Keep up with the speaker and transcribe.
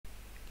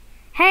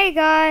Hey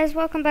guys,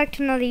 welcome back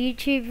to another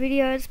YouTube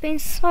video. It's been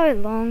so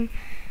long.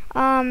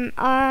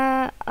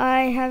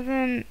 I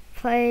haven't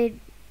played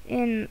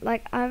in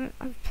I've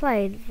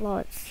played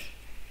lots.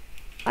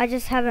 I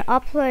just haven't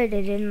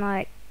uploaded in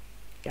I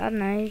don't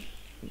know,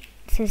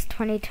 since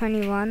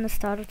 2021, the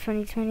start of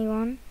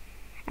 2021,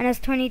 and it's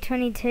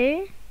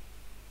 2022.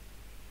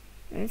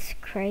 It's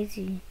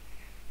crazy.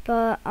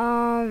 But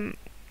I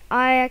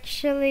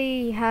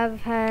actually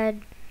have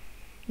had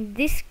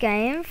this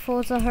game,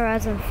 Forza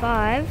Horizon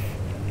 5,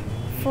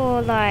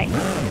 for I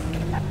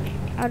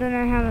don't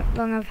know how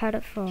long I've had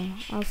it for.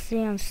 I'll see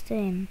on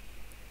Steam.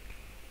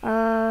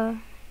 I've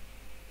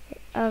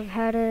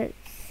had it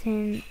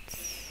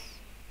since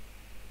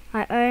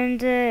I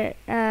owned it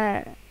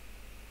at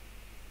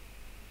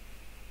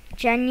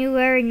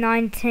January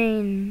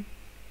 19,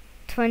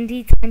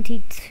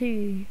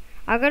 2022.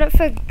 I got it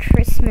for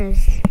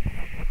Christmas.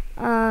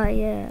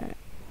 Yeah.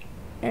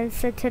 And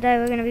so today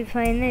we're gonna be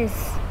playing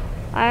this.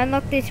 I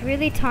unlocked this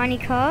really tiny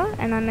car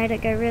and I made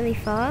it go really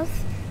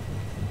fast.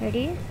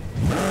 Ready? It's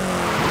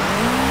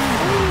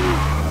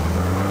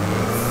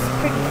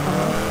pretty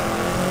fast.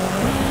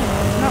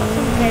 Not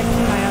compared to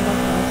my other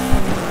cars.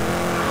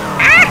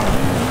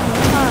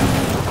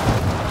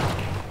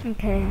 Ah!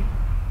 Okay.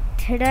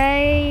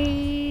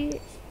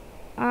 Today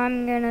I'll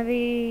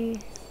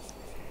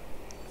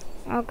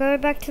go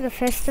back to the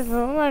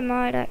festival. I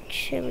might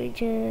actually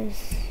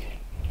just...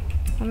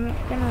 I'm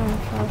not gonna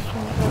fast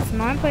travel. That's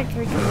 9.3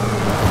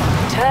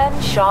 kilometers.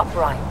 Turn sharp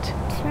right.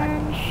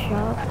 Turn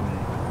sharp right.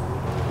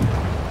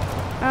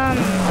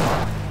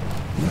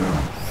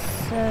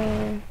 So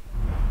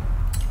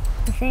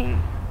I think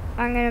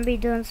I'm gonna be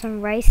doing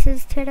some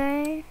races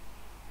today.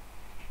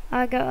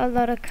 I got a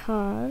lot of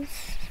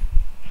cars.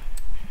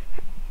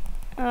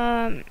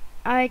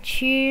 I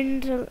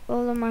tuned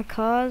all of my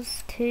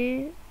cars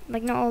too.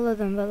 Like, not all of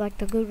them, but like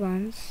the good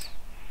ones.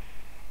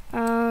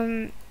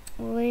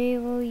 We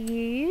will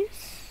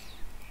use...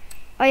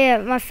 Oh yeah,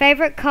 my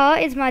favorite car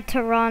is my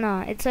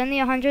Tirana. It's only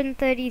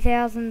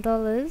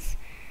 $130,000.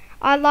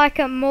 I like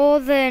it more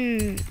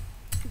than...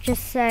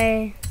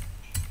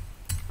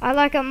 I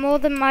like it more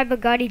than my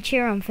Bugatti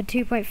Chiron for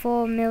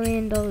 $2.4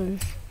 million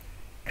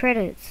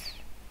credits.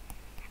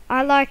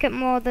 I like it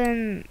more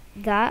than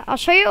that. I'll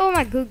show you all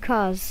my good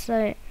cars.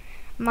 So,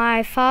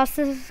 my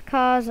fastest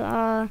cars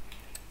are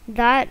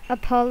that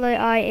Apollo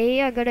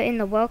IE. I got it in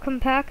the welcome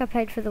pack. I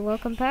paid for the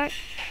welcome pack.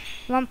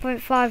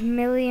 1.5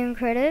 million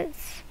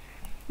credits.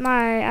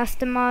 My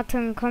Aston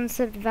Martin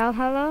Concept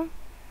Valhalla,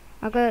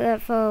 I got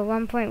that for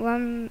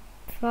 1.15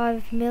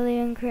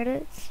 million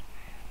credits.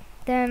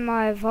 Then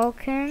my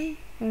Vulcan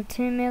for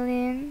 2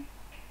 million.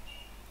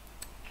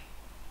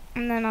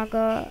 And then I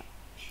got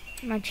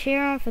my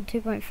Chiron for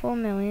 2.4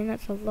 million,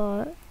 that's a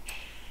lot.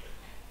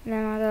 And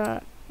then I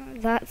got,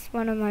 that's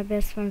one of my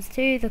best ones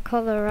too, the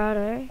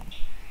Colorado.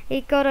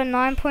 It got a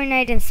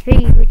 9.8 in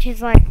speed, which is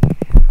like,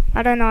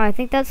 I don't know, I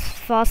think that's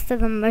faster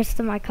than most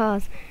of my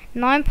cars.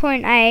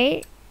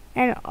 9.8,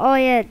 and oh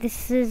yeah,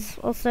 this is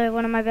also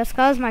one of my best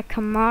cars, my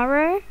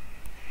Camaro.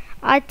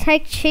 I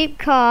take cheap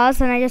cars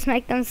and I just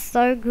make them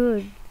so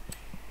good.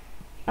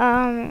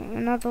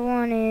 Another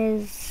one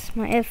is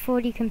my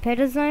F40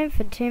 Competitor Zone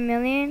for 2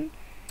 million.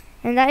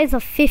 And that is a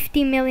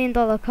 $50 million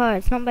car,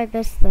 it's not my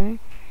best though.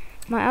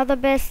 My other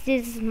best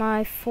is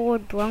my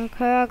Ford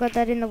Bronco, I got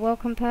that in the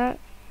welcome pack.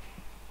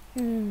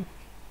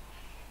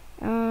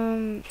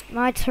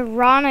 My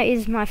Tirana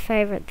is my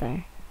favorite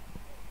though.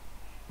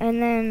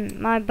 And then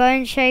my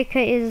Bone Shaker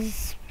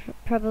is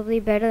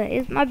probably better.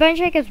 My Bone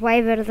Shaker is way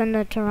better than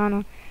the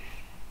Tirana.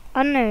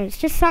 I don't know, it's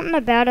just something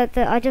about it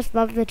that I just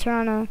love the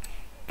Tirana.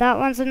 That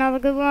one's another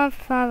good one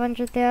for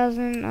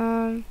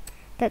 500,000.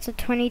 That's a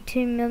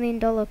 $22 million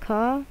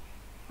car.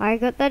 I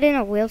got that in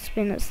a wheel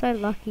spin, it's so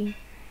lucky.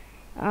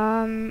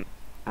 I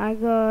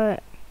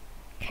got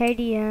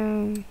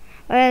KDM.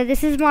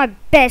 This is my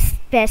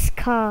best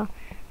car.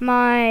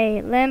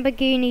 My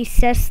Lamborghini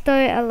Sesto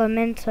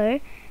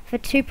Elemento for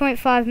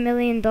 $2.5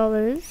 million.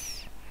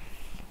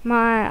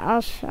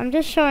 I'm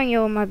just showing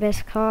you all my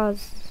best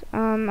cars.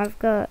 I've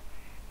got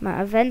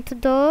my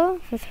Aventador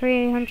for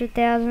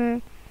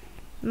 300,000.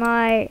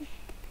 My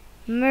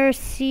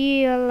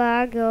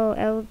Murcielago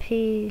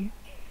LP,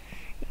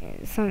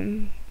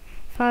 some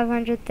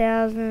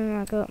 500,000.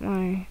 I got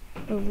my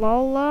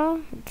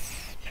Lola.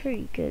 It's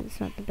pretty good. It's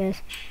not the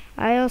best.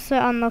 I also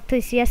unlocked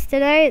this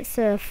yesterday. It's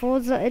a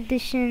Forza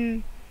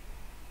edition.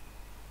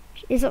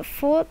 Is it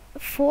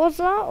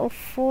Forza or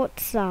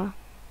Forza?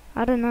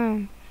 I don't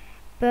know.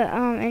 But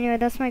anyway,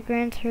 that's my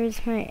Gran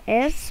Turismo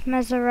S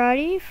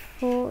Maserati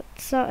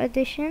Forza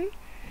edition.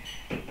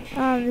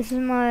 This is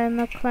my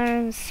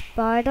McLaren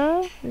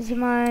Spider. This is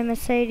my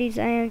Mercedes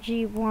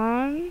AMG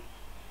 1.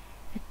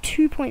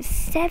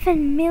 $2.7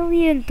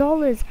 million.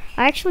 I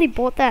actually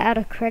bought that out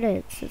of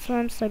credits. That's why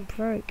I'm so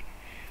broke.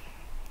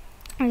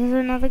 This is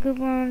another good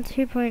one,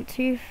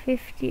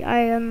 2.250. I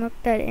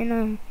unlocked that in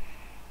a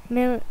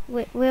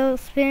wheel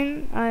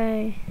spin.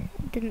 I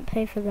didn't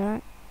pay for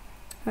that.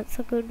 That's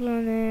a good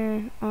one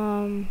there.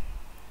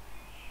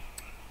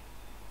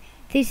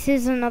 This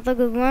is another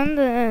good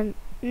one.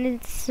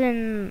 It's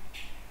an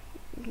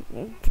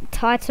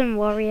Titan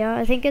Warrior.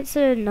 I think it's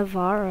a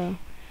Navarro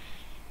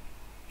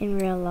in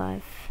real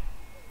life.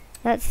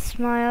 That's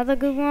my other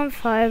good one,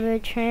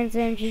 Firebird Trans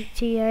Am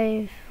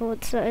GTA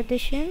Forza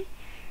Edition.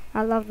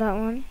 I love that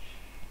one.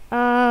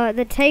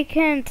 The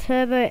Taycan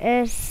Turbo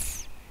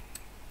S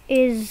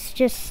is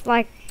just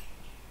like,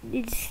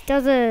 it's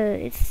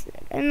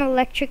an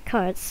electric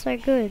car. It's so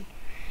good.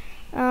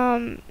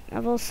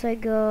 I've also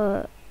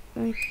got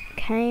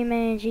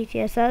Cayman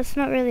GTS. That's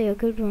not really a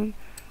good one.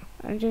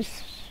 I'm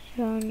just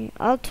showing you.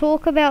 I'll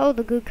talk about all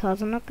the good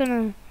cars. I'm not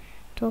gonna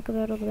talk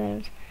about all the bad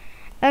ones.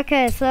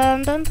 Okay, so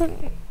I'm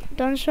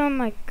done showing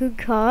my good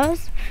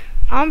cars.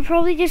 I'm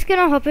probably just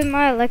gonna hop in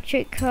my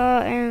electric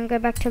car and go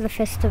back to the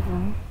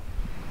festival.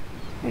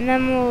 And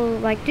then we'll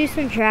like do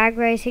some drag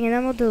racing, and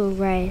then we'll do a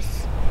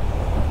race.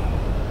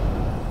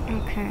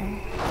 Okay.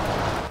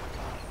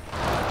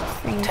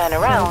 Turn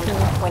around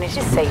when it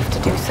is safe to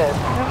do so.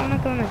 I don't want to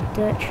go on a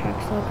dirt track,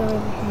 so I'll go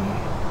over here.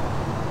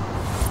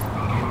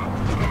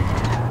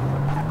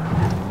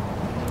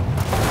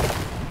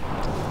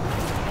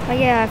 Oh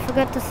yeah, I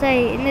forgot to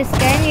say, in this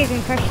game you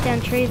can crash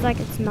down trees like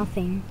it's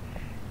nothing.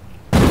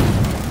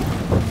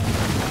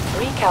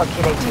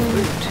 Recalculating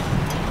route.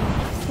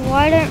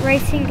 Why don't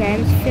racing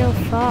games feel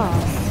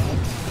fast?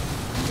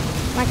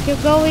 Like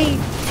you're going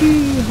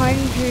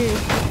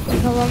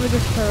 200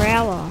 kilometers per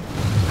hour,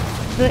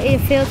 but it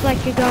feels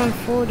like you're going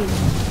 40. It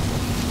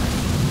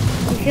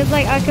feels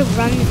like I could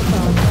run this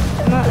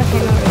fast. Not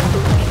really.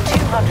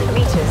 200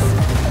 meters.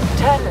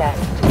 Turn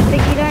left. But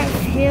you don't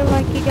feel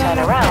like you're going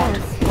Turn around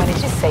fast. when it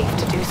is safe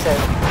to do so.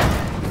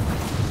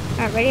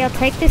 Alright, ready? I'll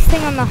take this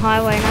thing on the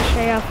highway and I'll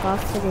show you how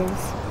fast it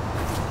is.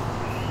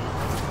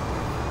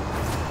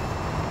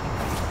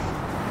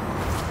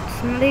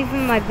 It's not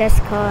even my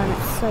best car and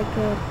it's so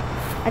good.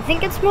 I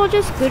think it's more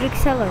just good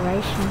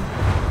acceleration.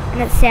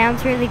 And it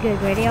sounds really good.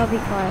 Ready? I'll be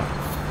quiet.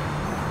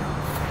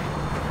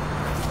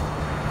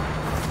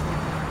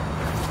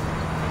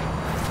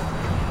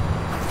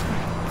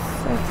 It's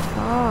so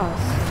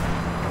fast.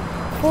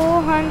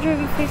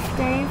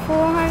 415,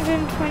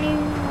 420.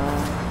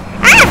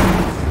 Ah!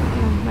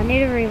 Oh, I need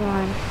to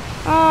rewind.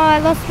 Oh, I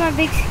lost my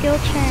big skill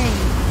chain.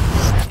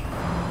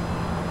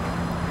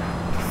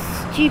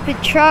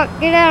 Stupid truck,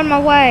 get out of my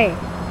way.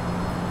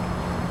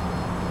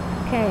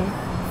 Okay.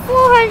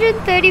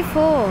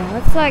 434.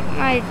 That's like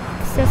my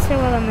Sesto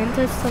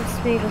Elementos top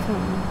speed or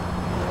something.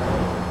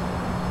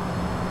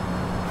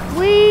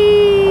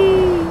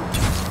 Whee!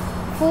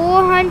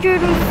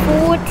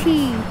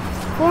 440.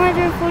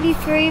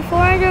 443,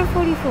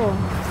 444.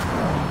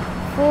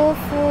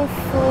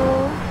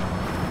 444.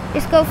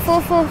 It's got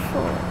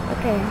 444.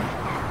 Okay.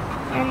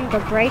 And the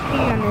braking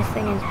on this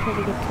thing is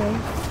pretty good too.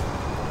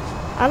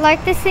 I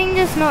like this thing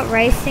just not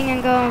racing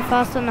and going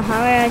fast on the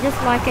highway. I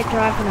just like it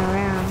driving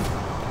around.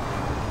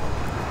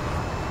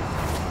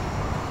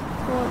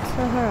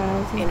 Forza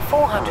Horizon. In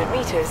 400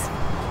 meters,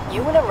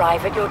 you will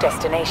arrive at your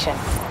destination.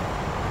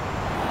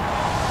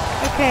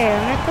 Okay,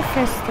 I'm at the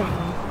festival.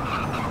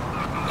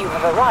 You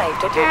have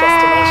arrived at your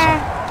destination.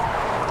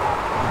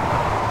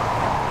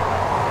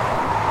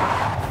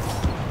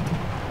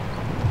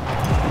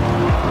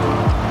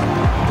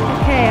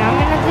 Okay, I'm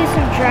gonna do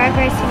some drag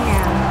racing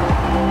now.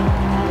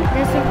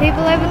 There's some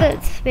people over the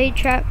speed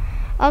trap.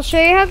 I'll show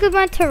you how good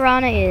my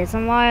Tirana is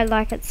and why I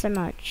like it so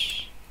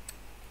much.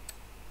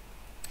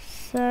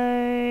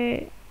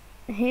 So,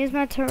 here's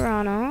my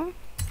Tirana.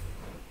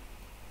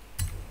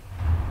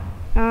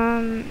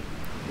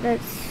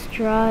 Let's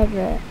drive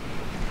it.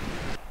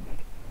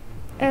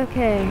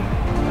 Okay.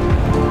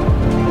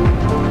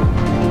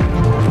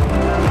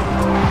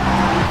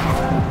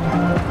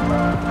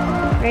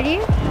 Ready?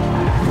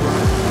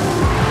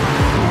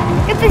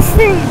 Look at this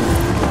thing!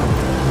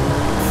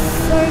 It's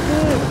so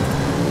good.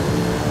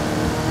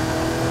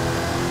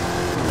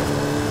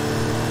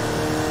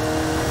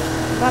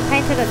 I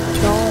painted a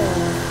doll.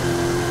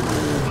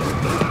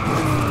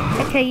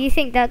 Okay, you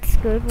think that's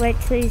good? Wait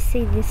till you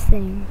see this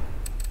thing.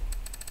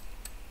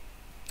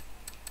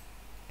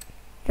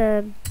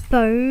 The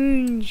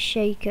Bone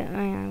Shaker.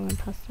 Oh, yeah, I went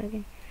past it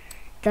again.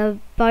 The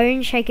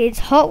Bone Shaker. It's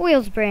Hot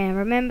Wheels brand.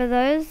 Remember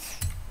those?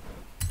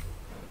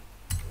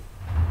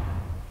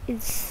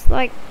 It's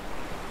like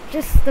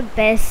just the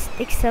best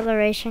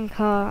acceleration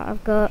car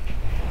I've got.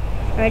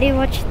 Ready?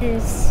 Watch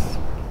this.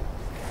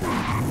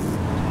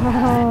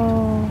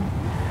 Oh.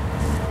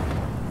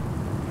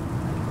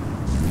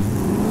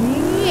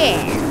 Yeah.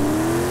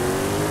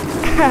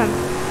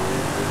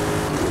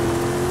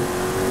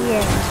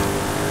 Yeah.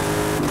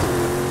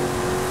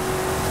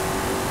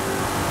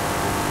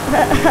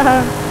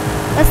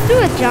 Let's do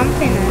a jump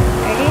in it.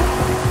 Ready?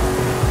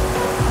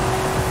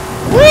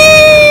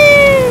 Whee!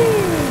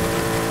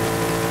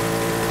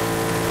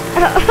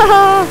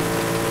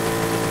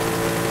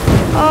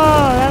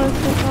 Oh, that was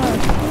so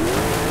close.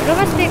 It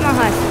almost beat my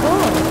high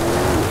score.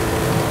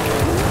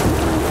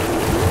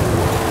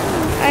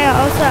 Oh yeah,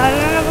 also I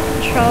don't have a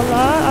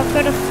controller. I've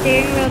got a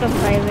steering wheel to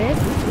play with,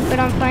 but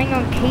I'm playing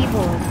on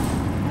keyboard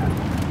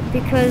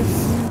because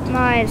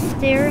my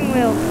steering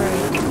wheel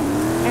broke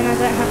and I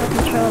don't have a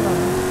controller.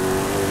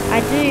 I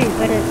do,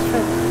 but it's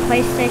for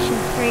PlayStation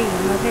 3.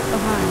 I'm a bit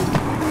behind.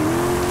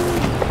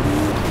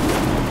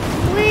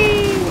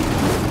 Whee!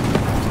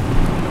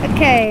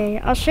 Okay,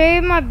 I'll show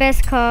you my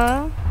best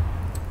car.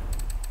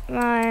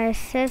 My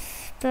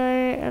Sesto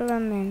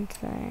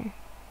Elemento.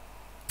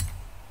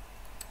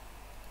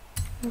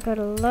 I've got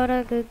a lot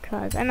of good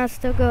cars, and I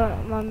still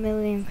got 1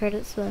 million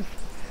credits left.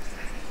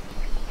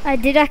 I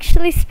did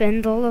actually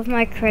spend all of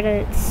my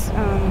credits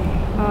on.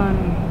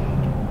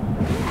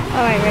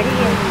 Alright, ready?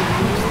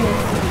 Yeah, watch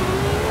this.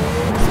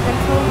 I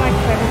spent all of my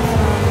credits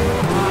on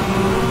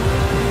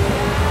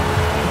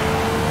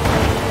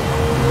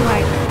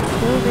like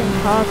building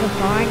cars or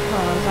buying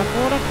cars. I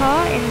bought a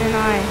car and then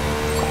I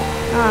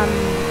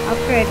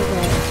upgraded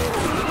it.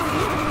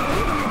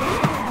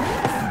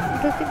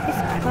 Look at this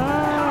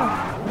car.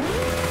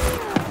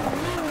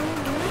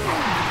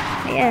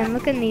 Yeah, and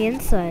look on the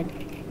inside.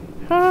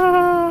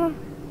 Oh,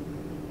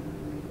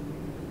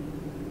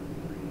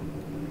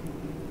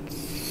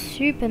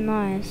 super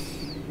nice.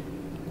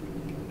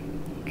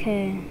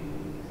 Okay.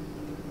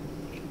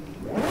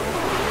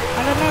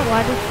 I don't know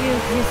why this view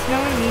exists. No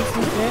one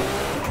uses it.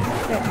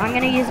 But I'm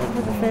gonna use it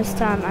for the first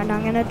time, and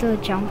I'm gonna do a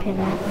jump in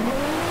it.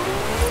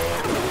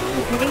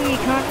 The thing you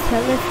can't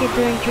tell if you're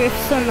doing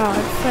drifts or not.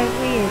 It's so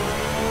weird.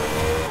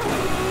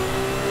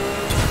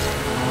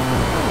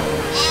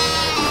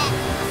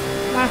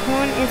 My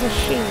horn is a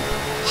sheep.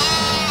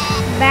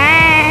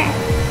 Bang!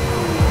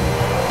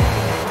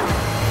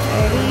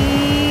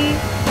 Ready?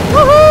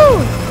 Woohoo!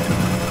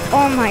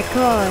 Oh my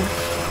gosh.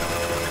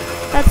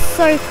 That's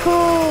so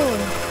cool.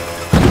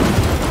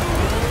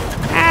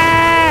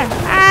 Ah!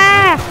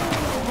 Ah!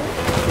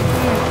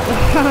 Oh my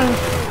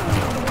gosh.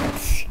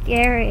 That's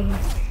scary.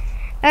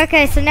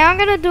 Okay, so now I'm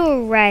gonna do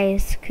a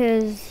race,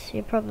 because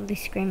you're probably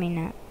screaming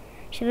that.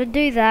 Should I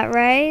do that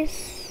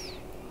race?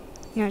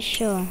 Not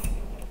sure.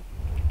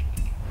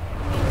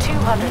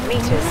 200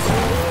 meters.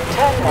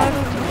 Turn left.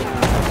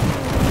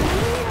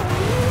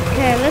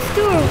 Okay, let's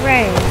do a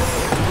race.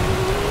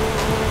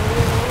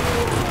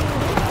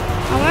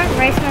 I won't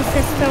race my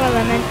Sesto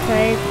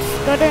Elemento. It's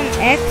got an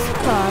X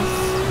class.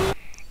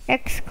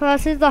 X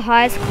class is the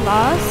highest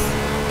class.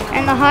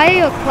 And the higher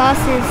your class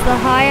is, the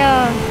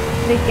higher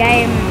the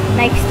game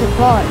makes the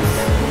bots.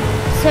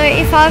 So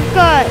if I've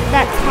got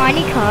that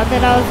tiny car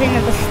that I was in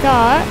at the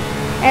start,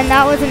 and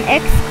that was an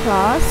X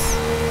class,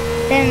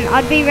 then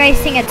I'd be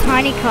racing a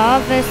tiny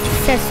car versus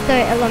Sesto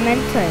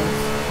Elementos.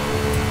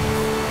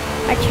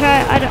 I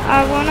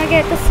want to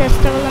get the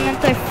Sesto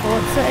Elemento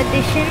Forza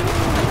edition.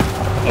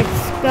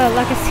 It's got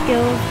like a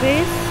skills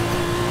boost,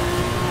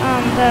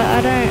 but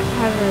I don't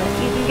have it.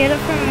 You can get it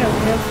from a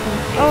wheel spin.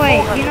 Oh wait,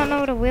 you don't know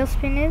what a wheel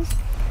spin is?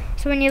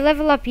 So when you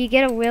level up, you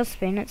get a wheel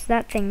spin. It's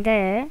that thing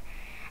there,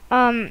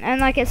 and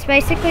like it's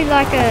basically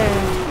like a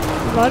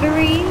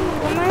lottery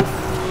almost.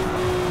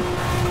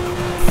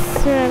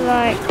 So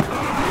like.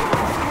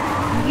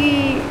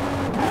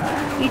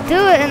 You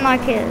do it and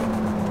like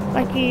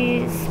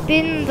you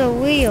spin the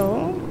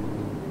wheel.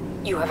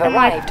 You have and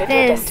arrived like at your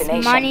there's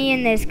destination. money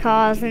and there's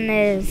cars and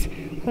there's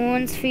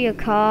horns for your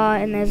car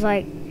and there's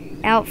like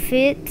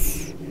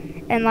outfits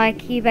and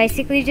like you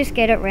basically just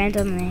get it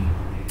randomly.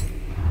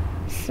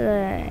 So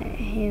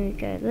here we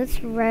go.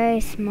 Let's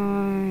race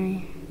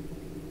my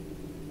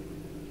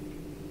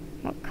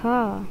what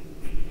car?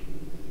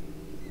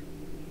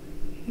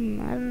 I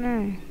don't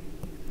know.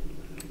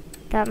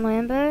 That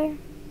Lambo?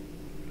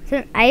 It's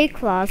an A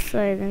class,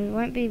 so there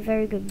won't be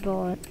very good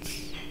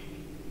bots.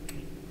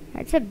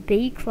 It's a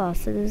B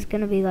class, so there's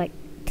gonna be like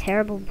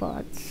terrible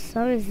bots.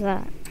 So is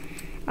that.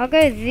 I'll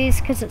go this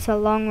because it's a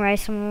long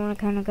race and we want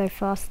to kind of go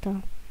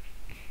faster.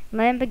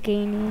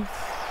 Lamborghinis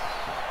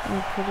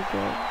are pretty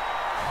good.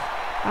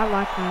 I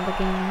like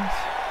Lamborghinis.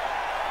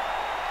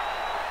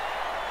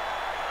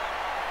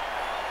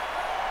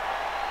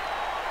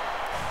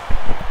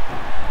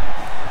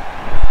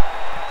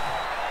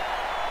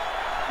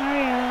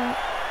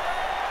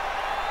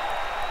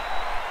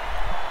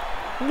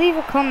 Leave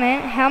a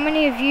comment how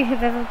many of you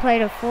have ever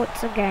played a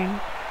Forza game,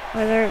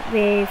 whether it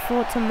be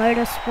Forza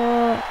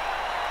Motorsport,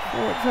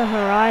 Forza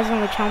Horizon,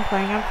 which I'm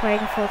playing. I'm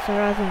playing Forza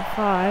Horizon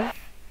 5.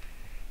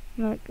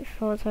 Look,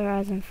 Forza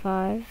Horizon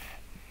 5.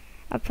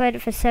 I played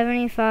it for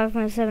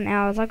 75.7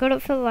 hours. I got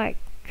it for like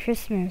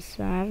Christmas,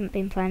 so I haven't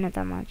been playing it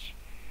that much.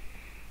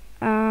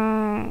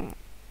 I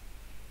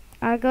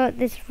got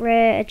this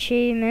rare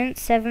achievement.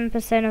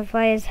 7% of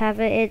players have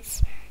it.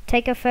 It's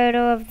take a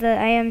photo of the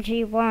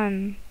AMG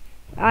 1.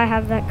 I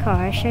have that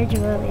car, I showed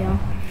you earlier.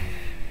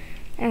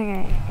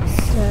 Okay,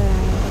 so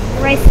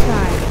race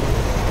time.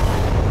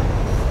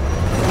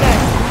 Go.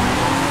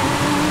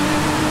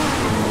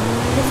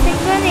 This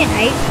thing's only an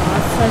 8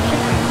 class, so it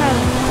shouldn't have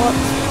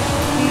bots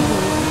too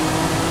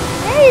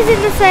good. Hey, he's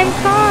in the same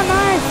car,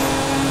 nice.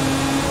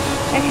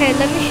 Okay,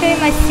 let me show you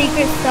my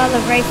secret style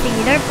of racing.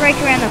 You don't brake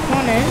around the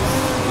corners.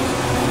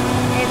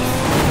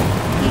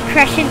 You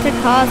crash into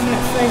cars and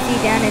it slows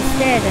you down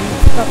instead and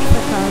it stops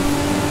the cars.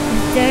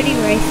 It's dirty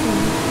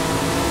racing.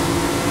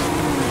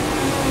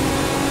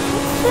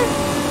 is it?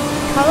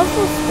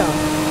 Colorful stuff.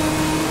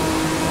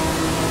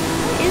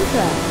 What is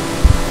that?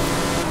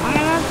 I'm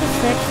gonna have to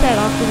search that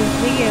after this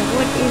video.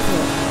 What is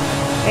it?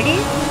 Ready?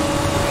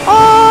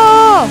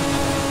 Oh!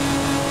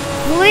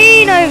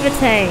 Clean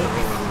overtake.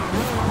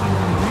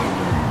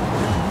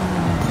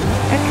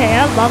 Okay,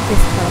 I love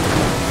this car.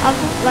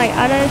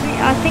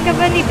 I think I've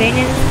only been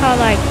in this car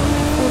like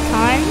 4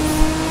 times,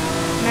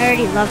 and I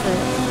already love it.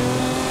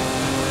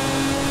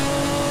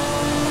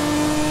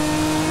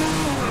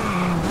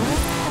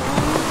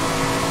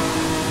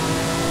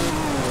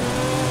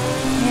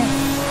 Yes.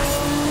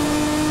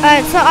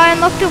 Alright, so I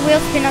unlocked a wheel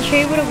spin. I'll show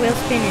you what a wheel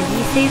spin is.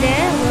 You see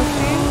there, a wheel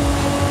spin?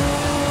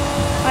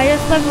 I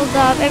just leveled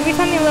up. Every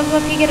time you level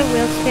up, you get a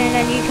wheel spin,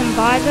 and you can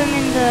buy them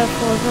in the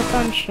Forza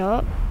Horizon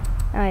shop.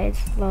 Oh, it's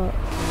locked.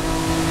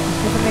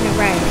 Because I'm in a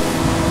race.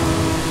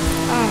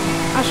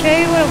 I'll show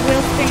you what a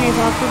wheel spin is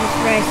after this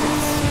race.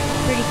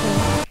 It's pretty cool.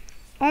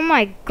 Oh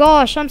my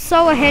gosh, I'm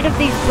so ahead of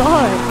these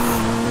gods.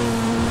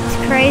 It's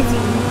crazy.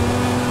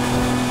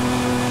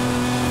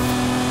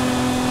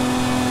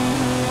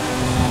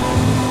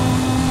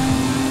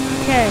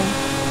 Okay.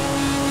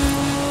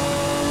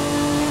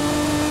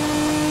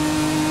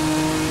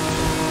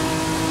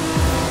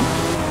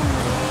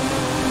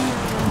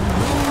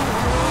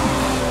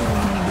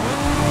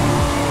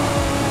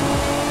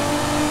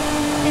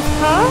 This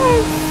car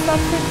has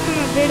suffered from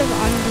a bit of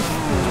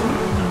understeer.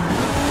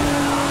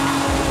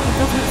 It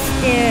doesn't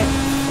steer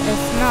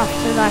enough,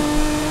 so like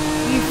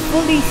you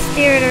fully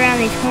steer it around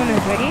these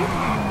corners, ready?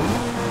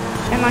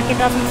 And like it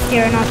doesn't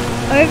steer enough.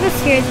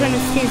 Oversteer is when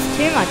it steers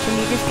too much and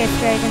you just go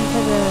straight into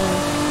the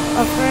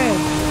off-road.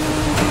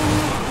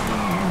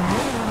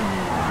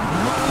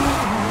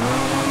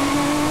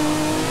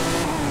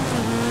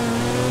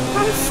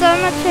 I'm so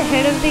much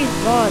ahead of these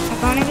bots, I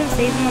can't even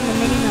see them on the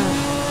minimap.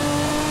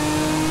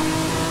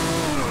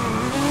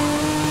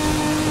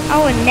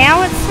 Oh, and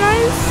now it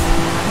snows?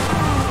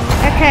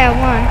 Okay, I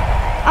won.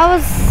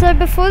 So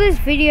before this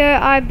video,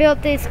 I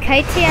built this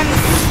KTM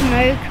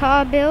snow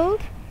car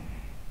build.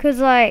 Cause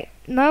like,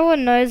 no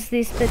one knows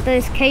this, but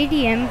those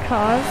KTM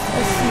cars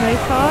are snow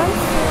cars.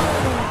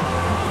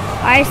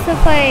 I used to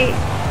play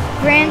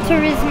Gran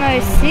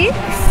Turismo 6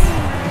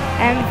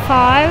 and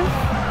 5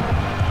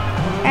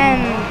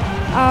 and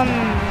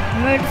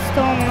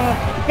Motorstorm and all.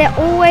 They're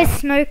always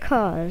snow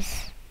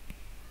cars.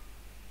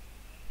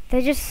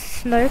 They're just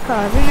snow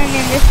cars, and then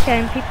in this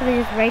game, people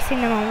are just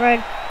racing them on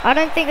road. I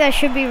don't think they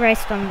should be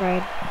raced on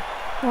road.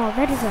 Wow,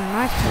 that is a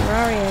nice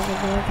Ferrari over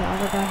there the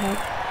other guy had.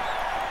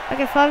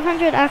 Okay,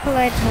 500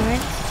 accolade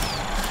points.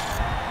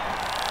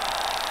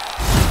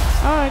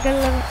 Oh, I got a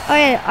level. Oh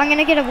yeah, I'm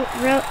gonna get a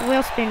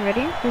wheel spin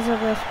ready. This is a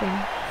wheel spin.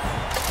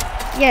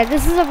 Yeah,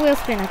 this is a wheel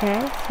spin,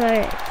 okay? So,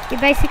 you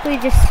basically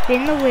just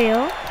spin the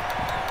wheel,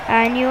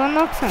 and you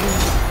unlock something.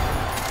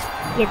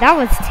 Yeah, that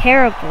was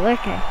terrible,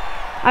 okay.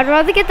 I'd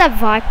rather get that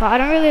Viper. I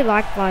don't really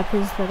like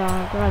Vipers, but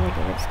I'd rather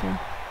get it still.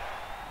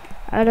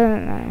 I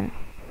don't know.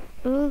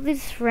 Ooh,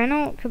 this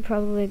Renault could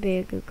probably be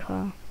a good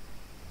car.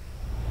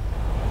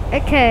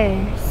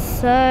 Okay,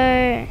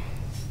 so...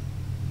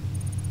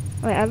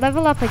 Wait, I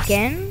level up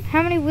again?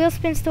 How many wheel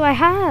spins do I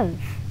have?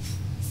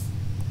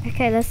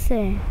 Okay, let's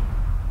see.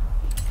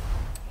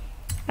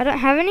 I don't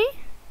have any?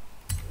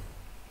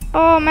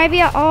 Oh,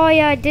 maybe oh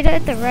yeah, I did it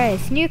at the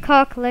race. New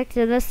car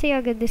collected. Let's see how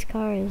good this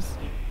car is.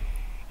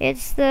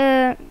 It's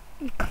the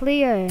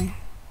Clio.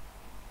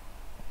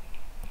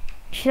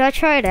 Should I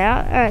try it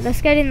out? Alright,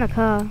 let's get in the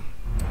car.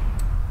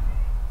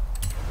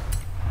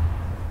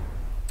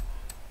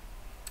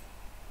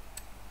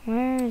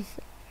 Where is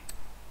it?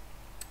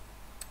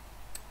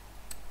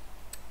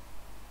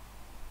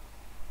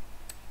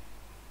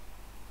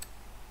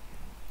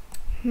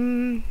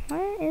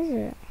 Where is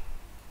it?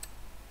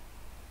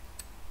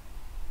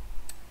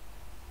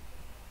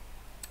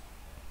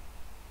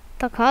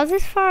 The cars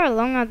this far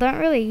along I don't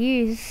really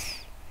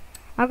use.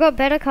 I've got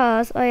better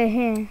cars. Oh yeah,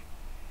 here.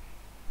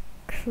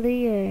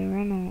 Clio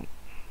Renault.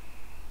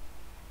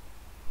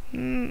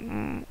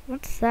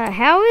 What's that?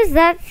 How is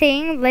that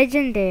thing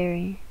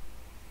legendary?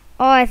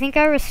 Oh, I think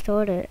I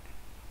restored it.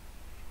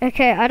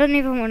 Okay, I don't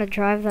even want to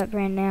drive that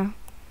brand now.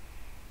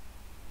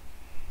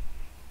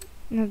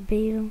 No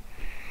Beetle.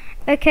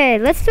 Okay,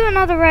 let's do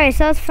another race.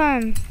 That was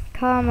fun.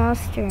 Car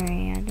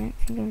mastery. I don't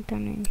think I've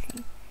done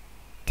anything.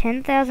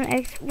 10,000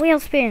 X wheel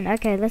spin.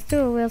 Okay, let's do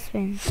a wheel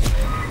spin.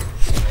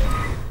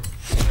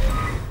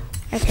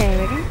 Okay,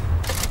 ready?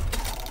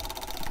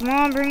 Come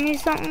on, bring me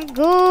something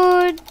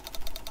good.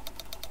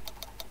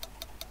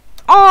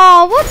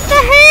 Oh, what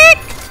the heck?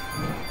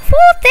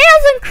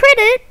 4,000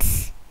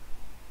 credits?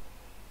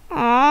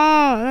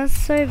 Oh, that's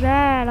so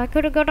bad. I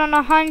could have got on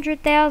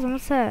 100,000.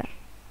 What's that?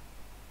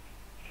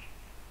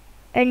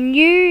 A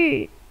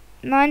new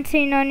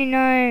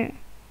 1999.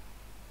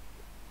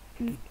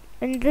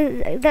 And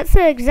that's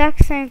the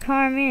exact same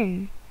car I'm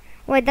in.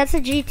 Wait, that's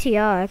a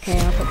GTR. Okay,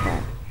 I'll put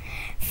that.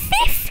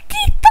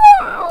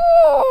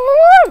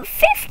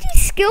 50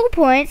 skill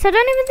points? I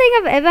don't even think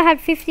I've ever had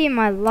 50 in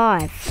my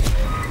life.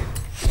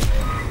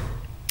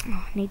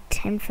 Oh, I need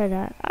 10 for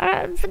that.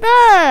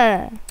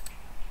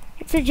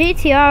 It's It's a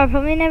GTR, I'm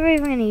probably never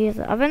even gonna use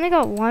it. I've only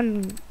got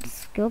one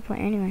skill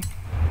point anyway.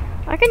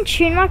 I can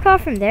tune my car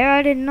from there,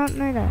 I did not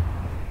know that.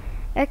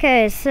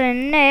 Okay, so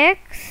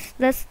next,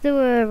 let's do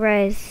a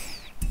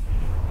race.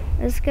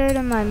 Let's go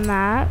to my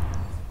map.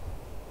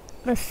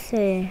 Let's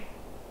see.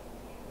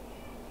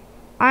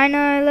 I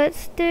know,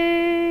 let's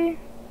do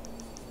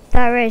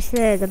that race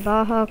there, the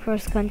Baja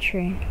cross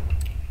country.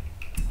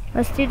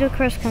 Let's do the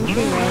cross country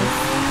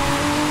race.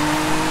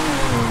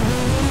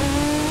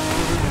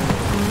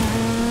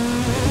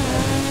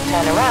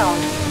 Turn around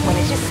when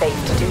it is safe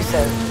to do so.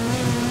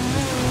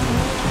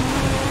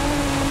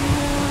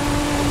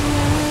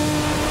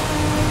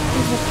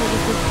 This is a pretty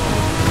good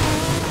spot.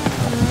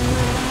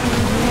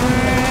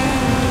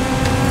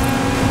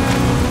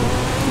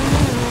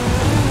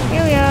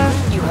 Here we are.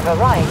 You have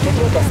arrived at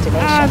your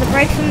destination. Ah, the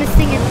brakes on this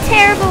thing are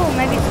terrible.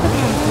 Maybe it's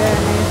putting on there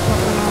and then it's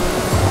popping off.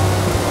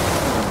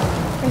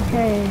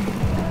 Okay.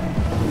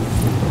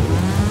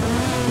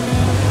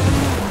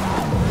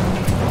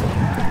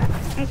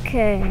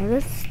 Okay,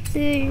 let's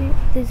do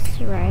this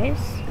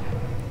race.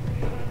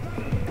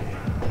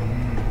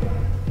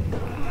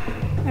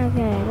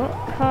 Okay, what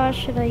car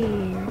should I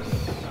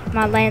use?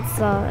 My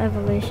Lancer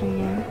Evolution,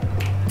 yeah.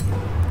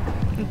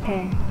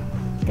 Okay,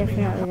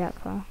 definitely that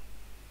car.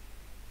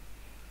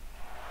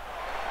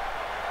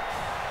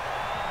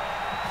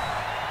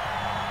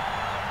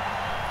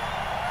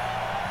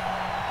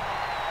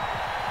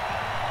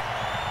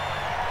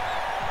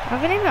 I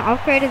haven't even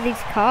upgraded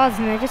these cars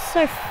and they're just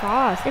so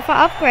fast. If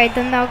I upgrade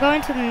them, they'll go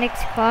into the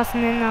next class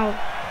and then they'll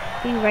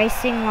be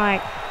racing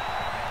like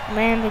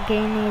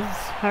Lamborghinis,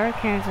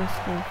 Hurricanes and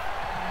stuff.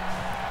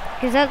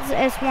 Because that's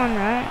S1,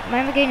 right?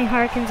 Lamborghini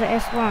Hurricanes are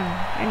S1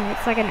 and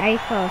it's like an A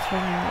class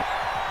right now.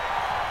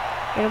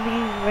 It'll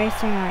be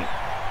racing like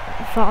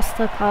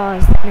faster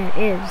cars than it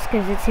is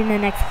because it's in the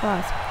next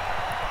class.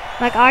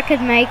 Like I could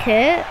make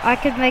it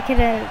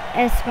a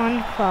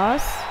S1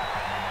 class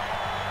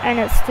and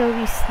it'd still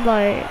be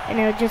slow and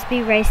it would just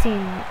be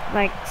racing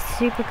like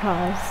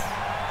supercars.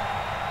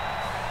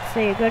 So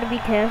you gotta be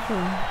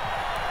careful.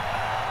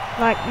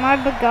 Like my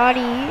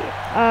Bugatti,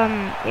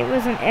 it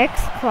was an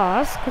X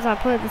class because I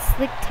put the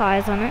slick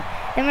tires on it.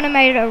 Then when I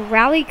made it a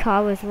rally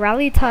car with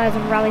rally tires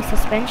and rally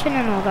suspension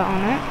and all that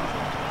on it,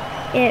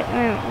 it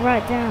went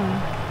right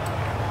down.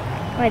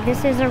 Wait,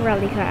 this is a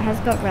rally car, it has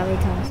got rally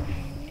tires.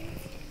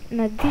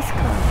 No, this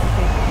car,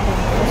 okay,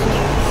 let's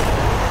just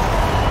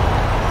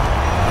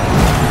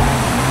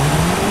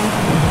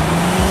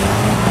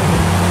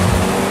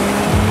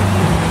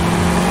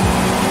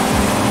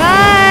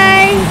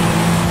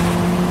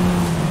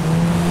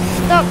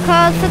stock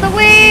cars for the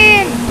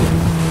win!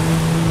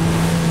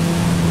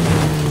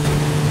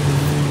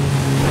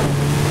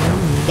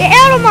 Get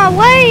out of my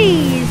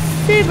way,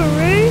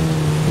 Subaru!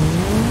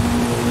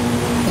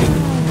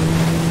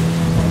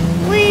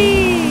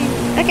 Whee!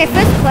 Okay,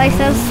 first place,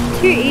 that was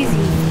too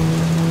easy.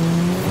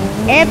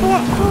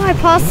 Airborne, oh, I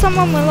passed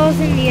someone while I was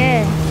in the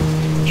air.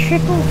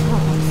 Triple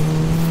pass.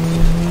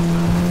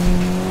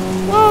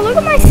 Whoa, look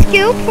at my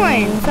skill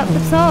points up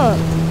the top.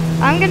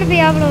 I'm gonna be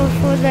able to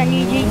afford that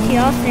new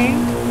GTR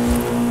soon.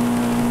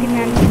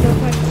 Skill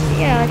point.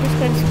 Yeah, I just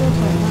got a skill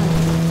point. Nice.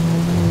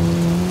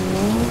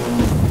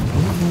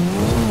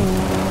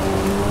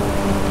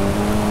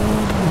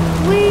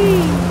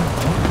 Whee!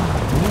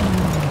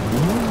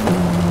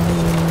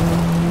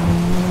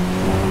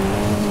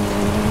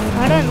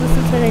 I don't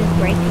listen to those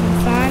braking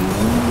signs.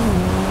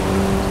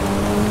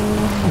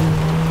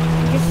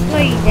 They just slow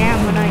you down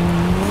when I...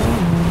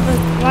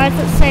 Look, why does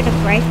it say to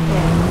brake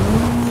there?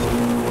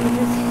 I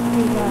just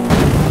do that.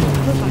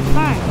 Look, I'm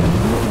fine.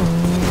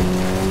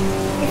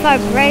 If I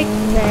brake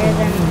there,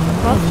 then the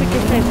boss would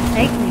just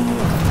overtake me.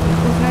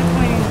 There's no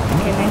point in...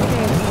 Okay, maybe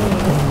there is here.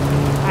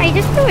 Ah, you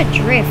just do a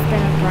drift and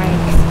it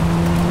brakes.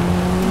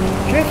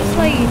 Drift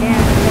slow you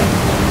down.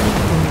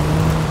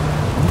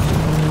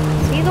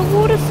 See, the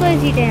water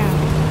slows you down.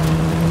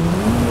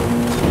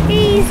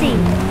 Easy.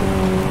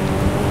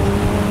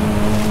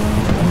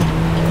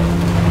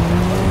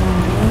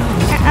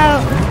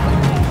 Uh-oh.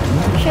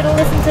 Should've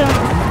listened to him.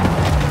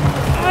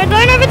 Oh,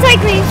 don't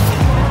overtake me!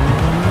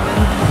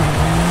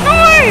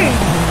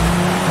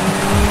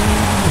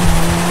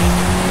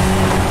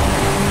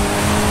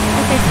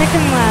 Okay,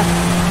 second lap.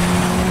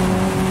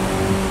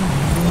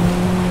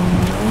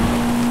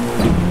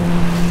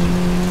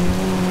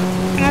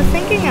 I was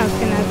thinking I was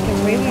gonna have to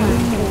rewind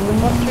because the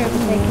bots are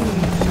overtaking me.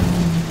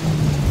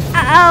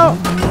 Uh-oh!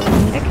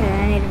 Okay, I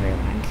need to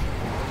rewind.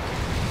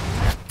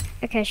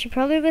 Okay, I should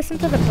probably listen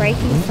to the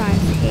braking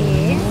signs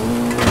here.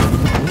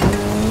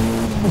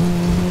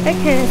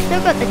 Okay, I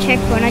still got the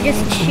checkpoint. I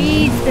just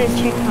cheesed those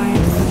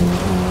checkpoints.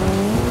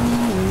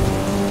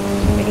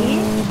 Ready?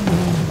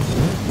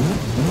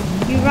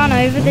 You run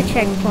over the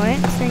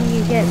checkpoints and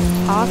you get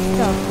past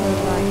stuff for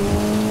like,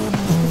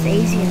 it's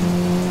easier.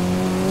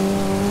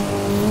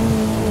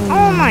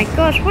 Oh my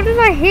gosh, what did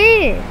I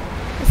hear?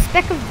 A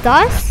speck of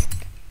dust?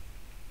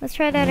 Let's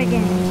try that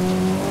again.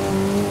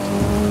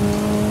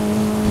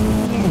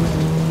 Yeah,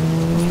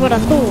 that's what I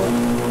thought.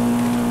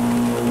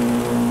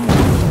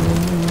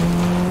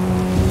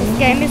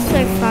 game is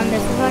so fun.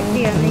 This is like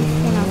the only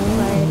thing I've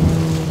played.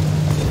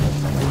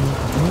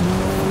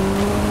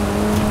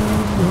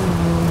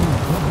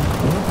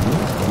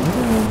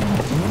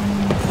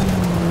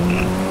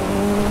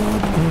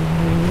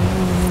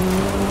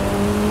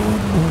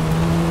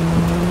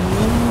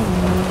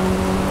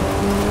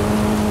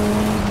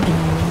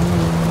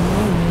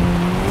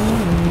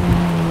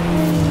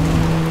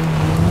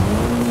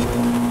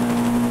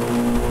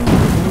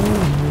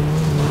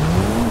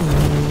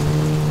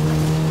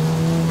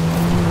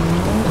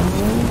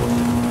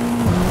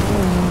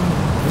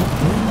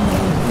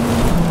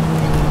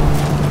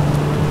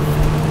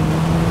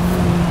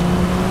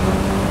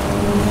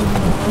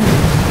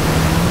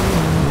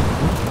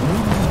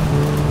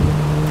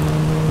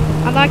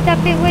 I like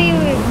that bit where you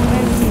went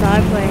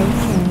sideways.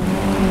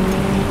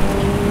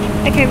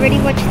 Okay, ready?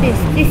 Watch this.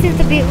 This is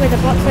the bit where the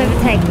bots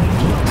overtake me.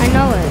 I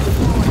know it.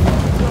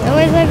 They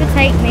always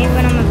overtake me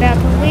when I'm about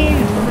to win.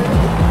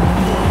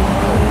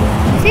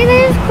 See, they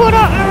just caught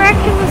up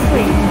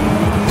miraculously.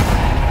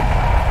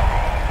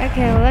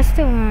 Okay, well, I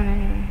still won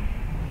anyway.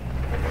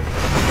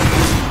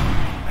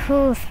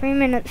 Cool, 3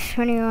 minutes,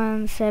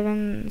 21,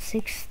 7,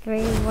 6,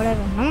 3,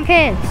 whatever. No one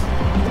cares.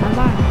 I'm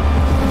fine.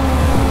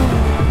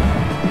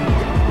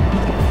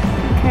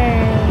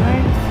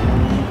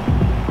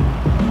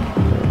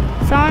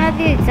 Someone had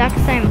the exact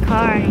same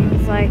car and he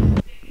was like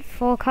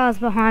 4 cars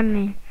behind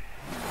me.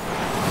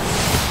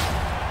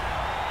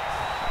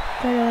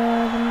 The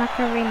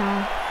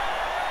Macarena.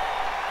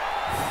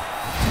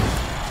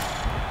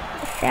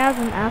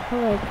 1,000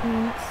 accolade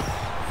points.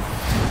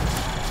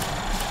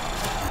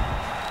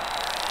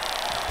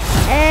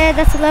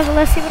 That's a level.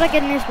 Let's see what I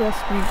get in this wheel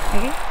spin.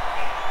 Okay.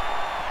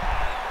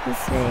 Let's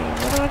see.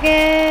 What do I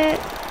get?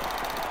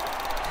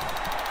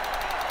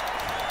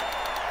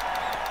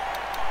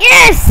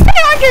 Yes!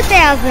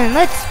 200,000!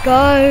 Let's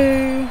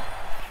go!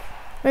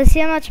 Let's see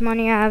how much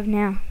money I have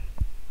now.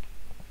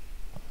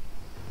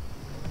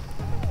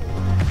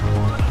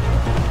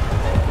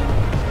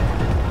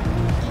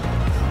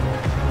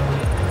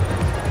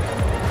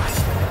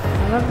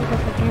 I leveled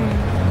up again.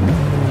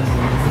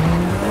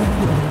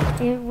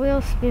 It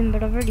will spin,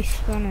 but I've already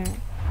spun it.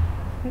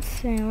 Let's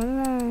see, what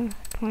are the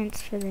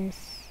points for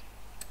this?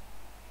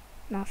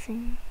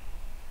 Nothing.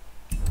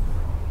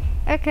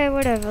 Okay,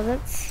 whatever.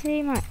 Let's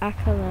see my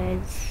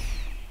accolades.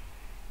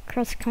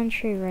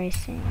 Cross-country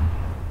racing.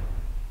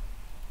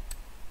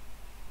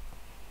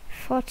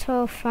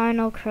 Photo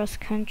final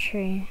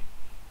cross-country.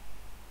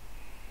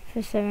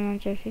 For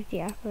 750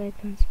 accolade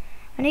points.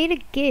 I need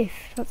a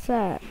gift. What's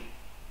that?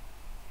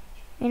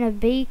 In a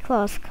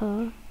B-class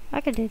car.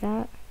 I could do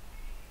that.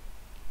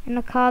 In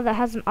a car that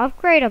has an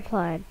upgrade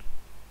applied.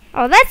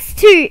 Oh, that's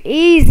too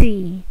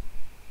easy!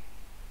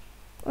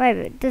 Wait,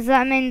 but does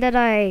that mean that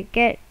I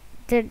get...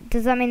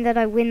 Does that mean that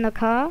I win the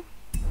car?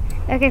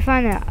 Okay,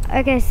 fine then.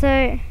 Okay,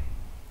 so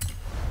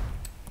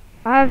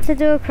I have to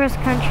do a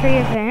cross-country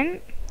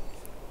event,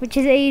 which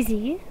is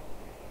easy,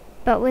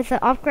 but with an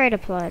upgrade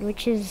applied,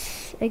 which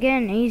is,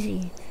 again,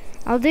 easy.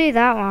 I'll do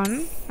that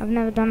one. I've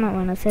never done that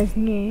one. It says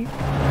new.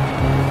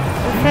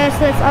 But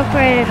first, let's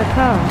upgrade the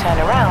car. Turn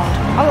around.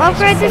 I'll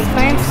upgrade this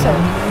Lancer.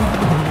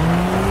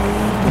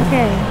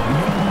 Okay.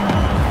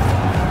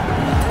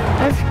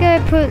 Let's go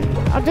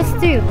I'll just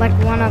do like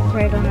one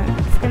upgrade on it.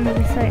 It's gonna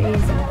be so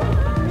easy.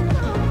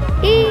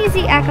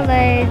 Easy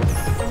accolades.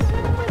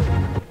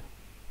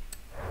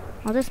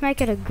 I'll just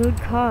make it a good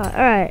car.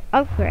 Alright,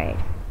 upgrade.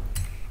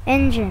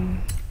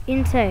 Engine.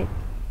 Intake.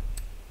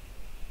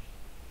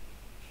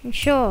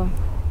 Sure.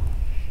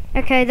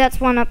 Okay, that's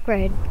one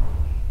upgrade.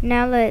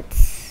 Now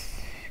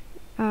let's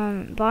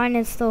buy and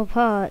install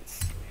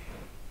parts.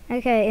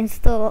 Okay,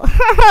 install.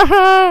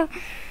 Oh,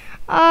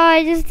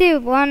 I just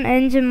did one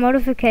engine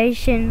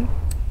modification.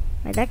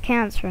 Wait, that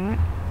counts, right?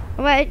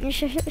 Wait,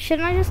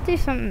 shouldn't I just do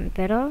something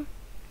better?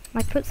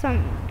 Like put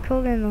something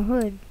cool in the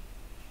hood.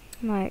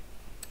 Like,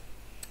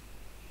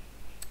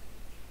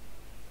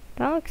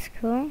 that looks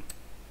cool.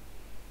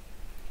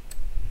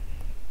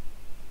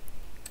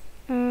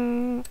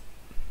 You're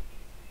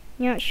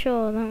not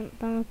sure? That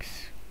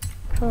looks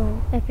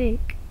cool.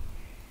 Epic.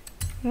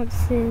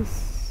 What's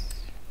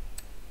this?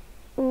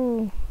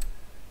 Ooh.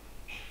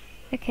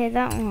 Okay,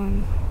 that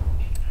one.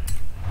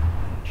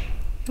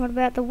 What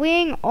about the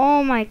wing?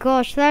 Oh my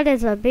gosh, that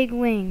is a big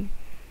wing.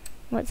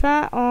 What's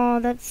that? Oh,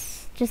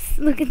 that's just,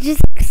 look, it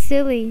just looks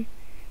silly.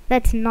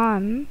 That's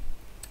none.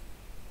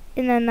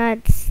 And then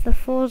that's the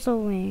Forza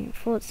wing.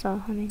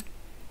 Forza, I mean.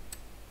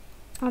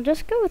 I'll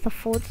just go with the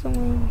Forza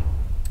wing.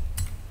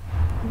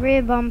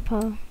 Rear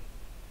bumper.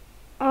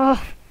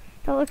 Oh,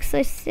 that looks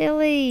so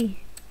silly.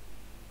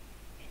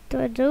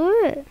 Do I do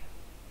it?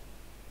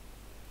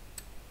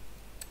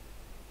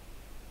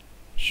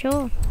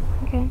 Sure.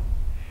 Okay.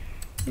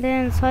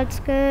 Then side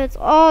skirts.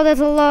 Oh, there's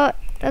a lot.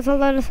 There's a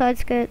lot of side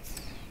skirts.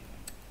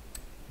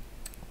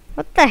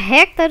 What the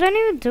heck? They don't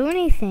even do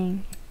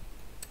anything.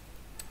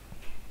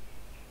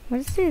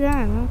 Let's do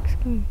that. That looks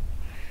cool.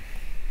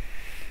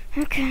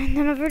 Okay, and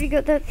then I've already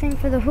got that thing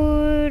for the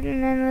hood,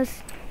 and then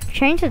let's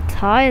change the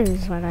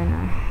tires. I don't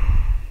know.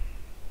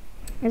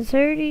 It's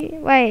already,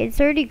 wait, it's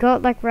already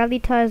got like rally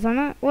tires on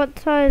it? What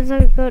tires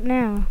have it got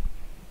now?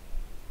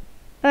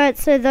 Alright,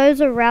 so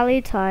those are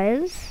rally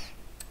tires.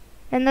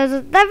 And those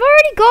are, they've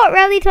already got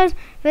rally tires,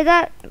 but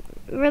that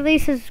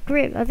releases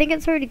grip. I think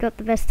it's already got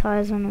the best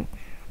tires on it.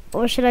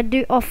 Or should I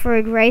do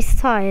off-road race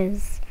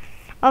tires?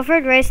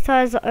 Off-road race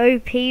tires are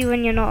OP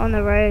when you're not on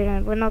the road,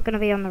 and we're not going to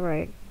be on the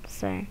road.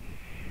 So,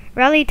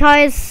 rally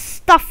tires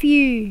stuff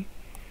you!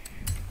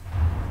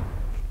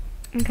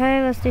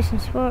 Okay, let's do some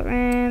sport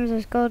rims.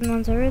 Those golden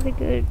ones are really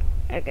good.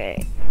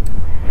 Okay.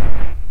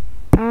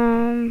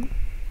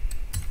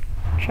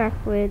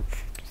 Track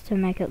width, just to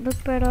make it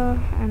look better,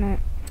 and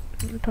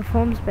it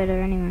performs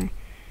better anyway.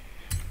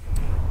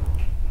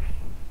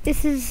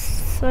 This is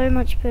so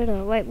much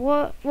better. Wait,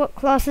 what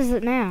class is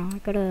it now? I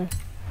gotta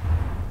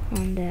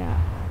find out.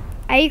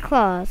 A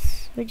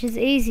class, which is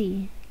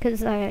easy,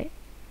 because I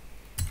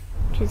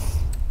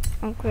just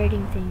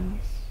upgrading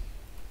things.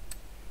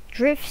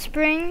 Drift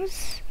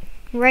springs,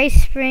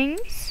 race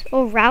springs,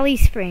 or rally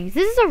springs.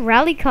 This is a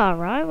rally car,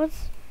 right?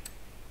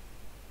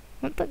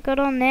 What that got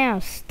on now?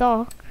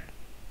 Stock,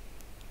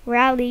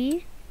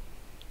 rally,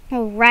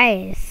 or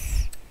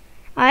race.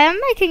 I am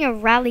making a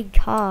rally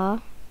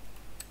car.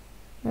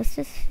 Let's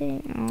just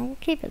see. Oh, we'll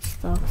keep it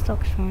stock.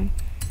 Stock's fine.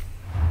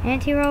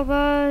 Anti-roll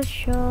bars,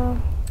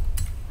 sure.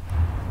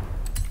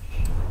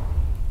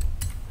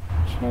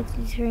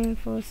 Chassis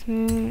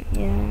reinforcement,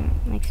 yeah,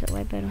 makes it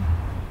way better.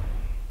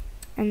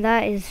 And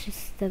that is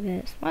just the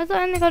best. Why has it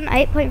only got an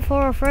 8.4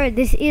 off-road?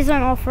 This is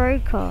an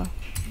off-road car.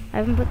 I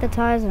haven't put the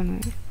tires on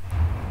it.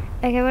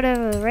 Okay,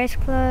 whatever. Race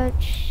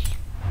clutch.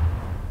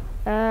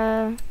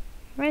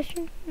 Race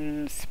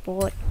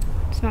sport.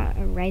 It's not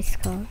a race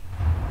car.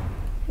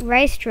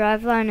 Race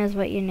driveline is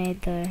what you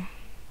need though.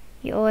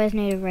 You always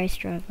need a race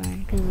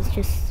driveline because it's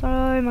just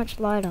so much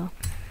lighter.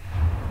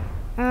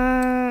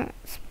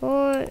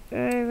 Sport,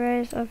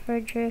 race,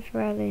 off-road drift,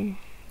 rally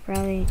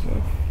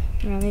diff.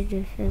 Rally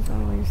diff is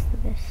always the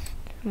best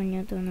when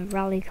you're doing a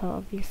rally car,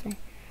 obviously.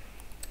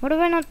 What have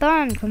I not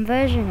done?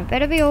 Conversion. It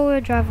better be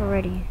all-wheel drive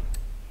already.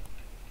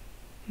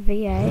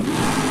 V8.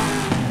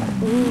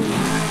 Ooh.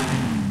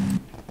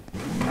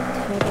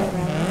 Turbo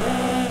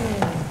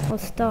rally. Or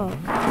stock.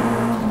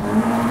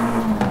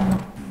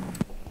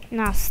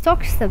 Nah,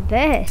 stock's the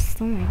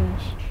best. Oh my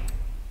gosh.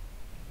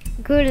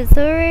 Good, it's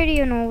already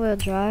an all-wheel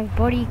drive.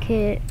 Body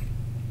kit.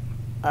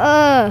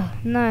 No.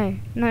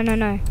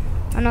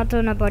 I'm not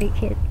doing a body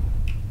kit.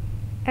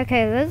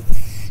 Okay,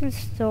 let's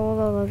install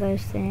all of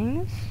those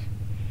things.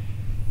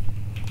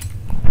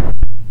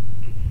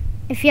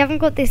 If you haven't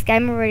got this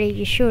game already,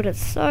 you should.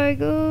 It's so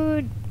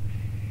good.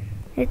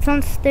 It's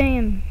on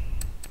Steam.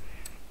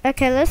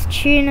 Okay, let's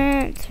tune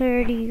it. It's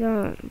already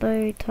got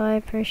low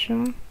tire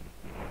pressure.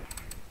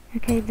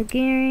 Okay, the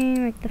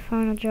gearing, make the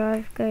final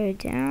drive go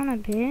down a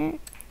bit.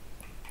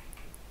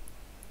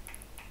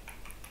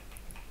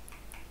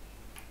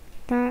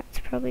 That's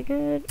probably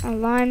good.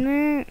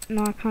 Alignment,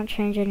 no, I can't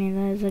change any of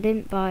those. I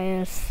didn't buy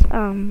us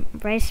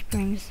race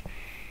springs.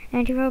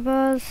 Anti-roll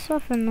bars,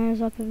 soften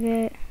those up a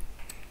bit.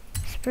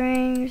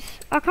 Springs,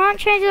 I can't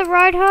change the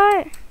ride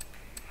height.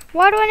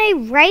 Why do I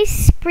need race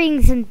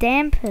springs and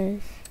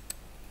dampers?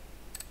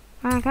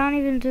 I can't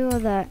even do all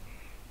that.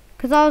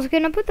 Because I was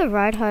going to put the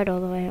ride height all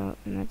the way up,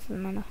 and that's the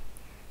matter.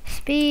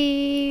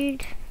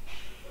 Speed,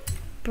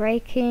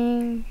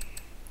 braking.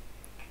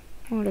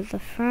 What is the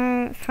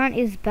front? Front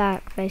is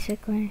back,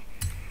 basically.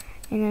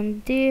 And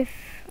then diff,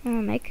 I'll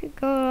make it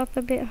go up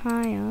a bit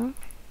higher,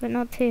 but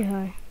not too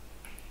high.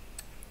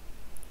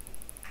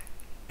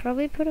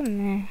 Probably put them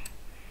there.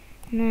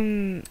 And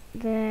then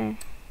there.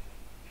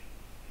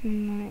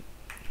 And like.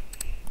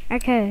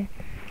 Okay.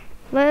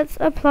 Let's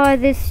apply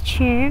this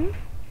tune.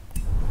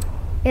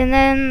 And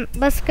then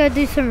let's go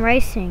do some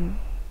racing.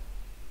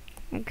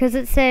 Because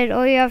it said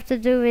all you have to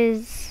do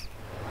is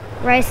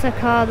race a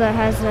car that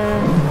has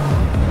a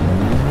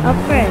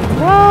upgrade.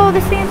 Whoa,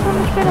 this thing is so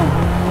much better.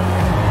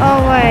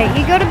 Oh wait,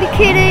 you gotta be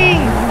kidding!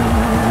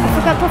 I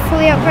forgot to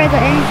fully upgrade the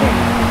engine.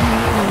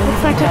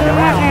 Looks like I'm doing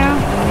that now.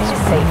 It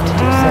is safe to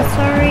do so.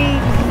 Sorry,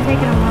 this is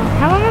taking a while.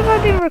 How long have I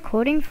been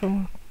recording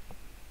for?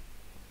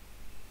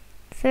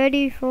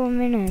 34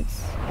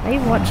 minutes. Are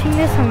you watching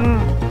this or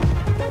not?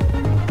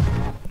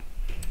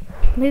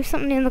 Leave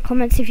something in the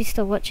comments if you're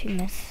still watching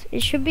this.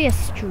 It should be a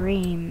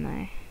stream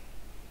though.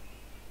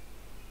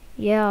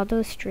 Yeah, I'll do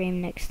a stream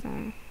next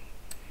time.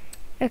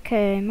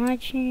 Okay, my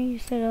tuning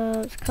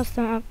setups,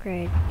 custom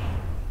upgrade.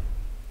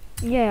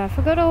 Yeah, I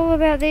forgot all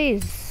about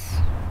these.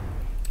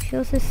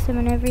 Fuel system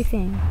and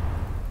everything.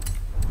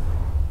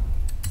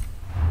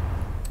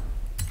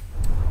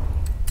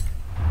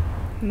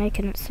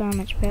 Making it so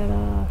much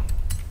better.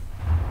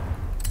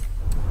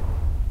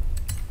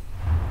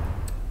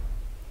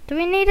 Do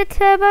we need a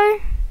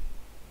turbo?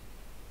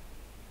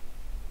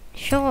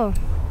 Sure,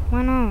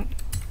 why not?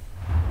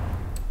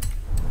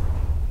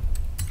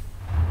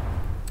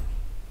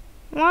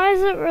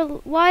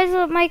 Why is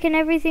it making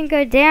everything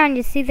go down?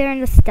 You see there in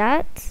the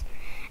stats?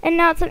 And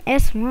now it's an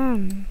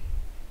S1.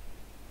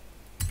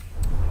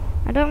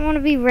 I don't want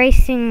to be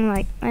racing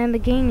like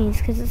Lamborghinis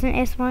because it's an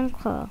S1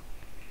 car.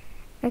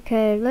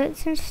 Okay,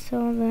 let's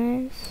install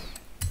this.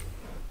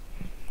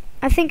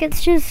 I think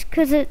it's just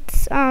because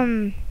it's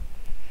I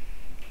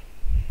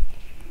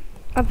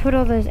put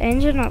all those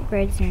engine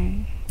upgrades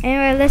in.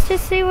 Anyway, let's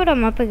just see what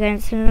I'm up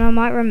against, and I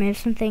might remove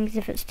some things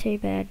if it's too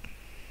bad.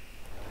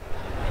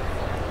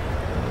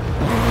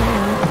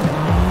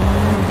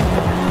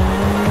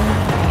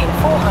 In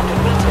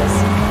 400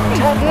 meters,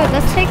 turn Good, right.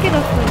 let's take it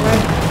off the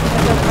road.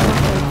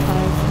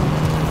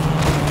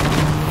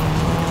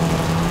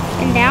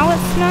 And now it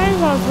snows.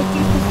 I was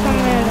looking for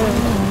somewhere to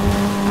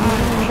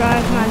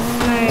drive my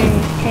snow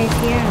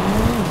KTM.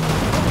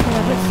 Because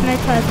I put snow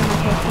tires on my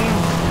KTM.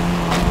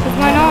 Because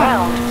why Turn not?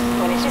 around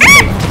when it is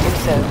safe to do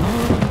so.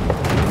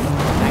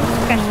 I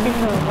just crashed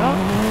into a rock.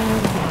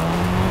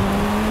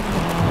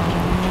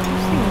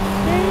 This thing is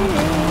sick.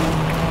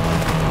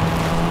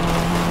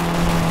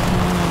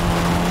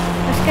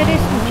 Let's go do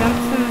some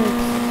jumps on the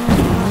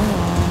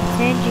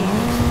sand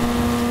dunes.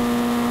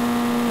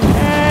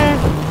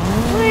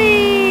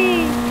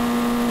 Whee!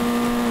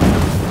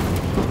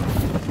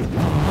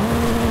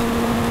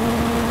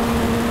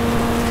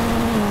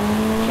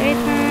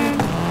 Jason.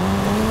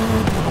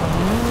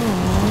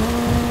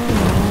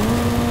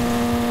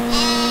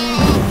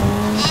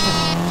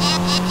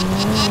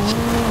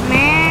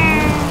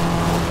 Man,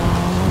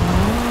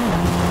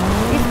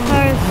 this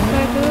car is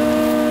so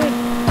good.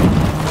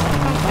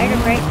 Can't wait to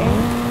break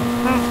this.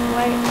 Can't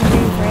wait to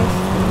do race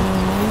this.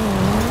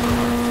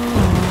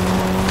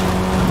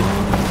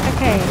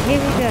 Okay,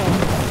 here we go.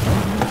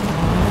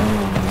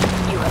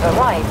 You have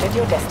arrived at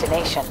your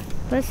destination.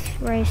 Let's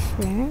race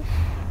this.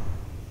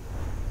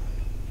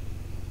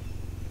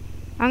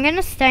 I'm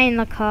gonna stay in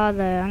the car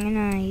though. I'm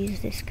gonna use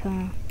this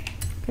car.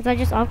 Because I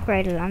just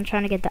upgraded it. I'm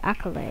trying to get the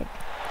accolade.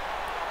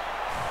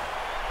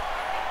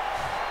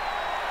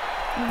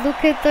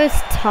 Look at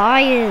those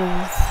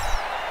tires.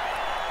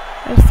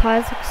 Those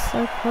tires look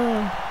so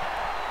cool.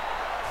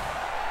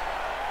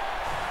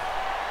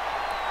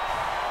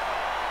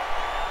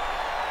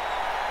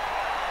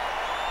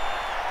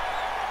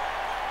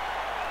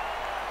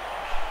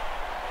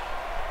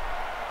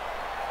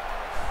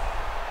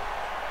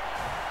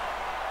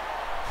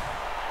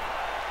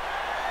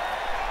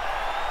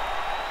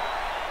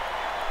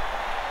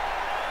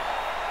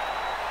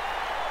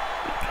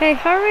 Okay,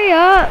 hurry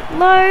up,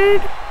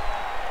 load.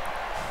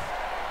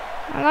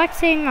 I like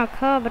seeing my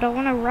car, but I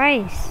want to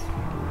race.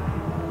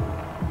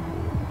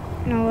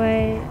 No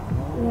way,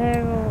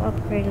 they're all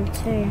upgraded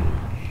too.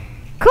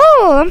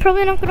 Cool, I'm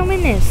probably not going to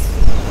win this.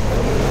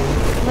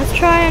 Let's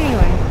try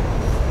anyway.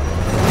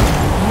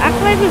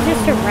 Accolade was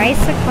just to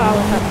race a car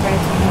with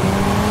upgrades on it.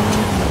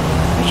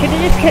 I should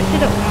have just kept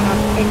it at one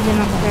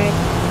engine upgrade.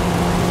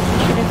 I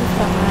should have just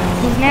done that.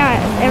 Because now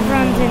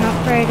everyone's in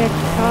upgraded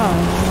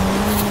cars.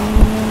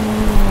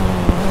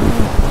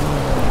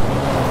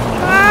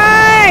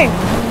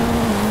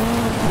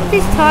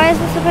 These tires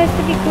were supposed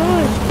to be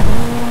good.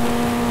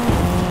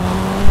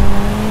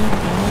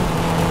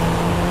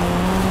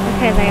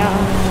 Okay, they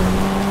are.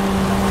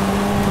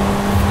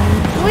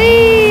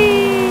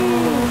 Whee!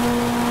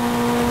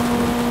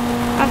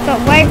 I've got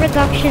weight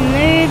reduction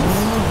noobs.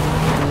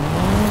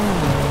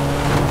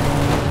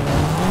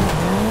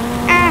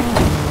 Ah!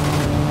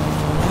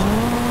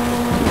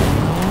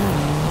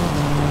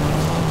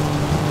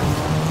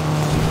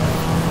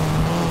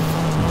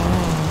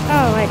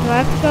 Oh wait, do I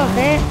have to go up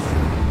there?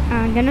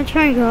 I'm gonna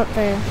try and go up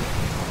there.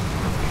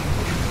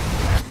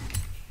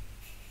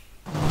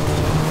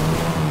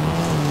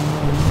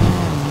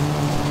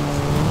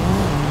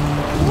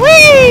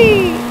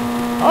 Whee!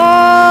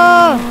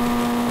 Oh!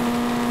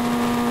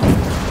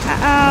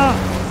 Uh-oh.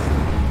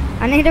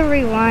 I need to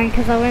rewind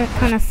because I went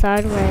kind of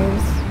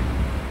sideways.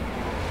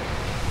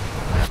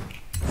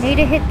 Need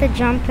to hit the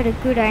jump at a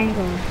good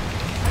angle.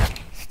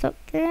 Stop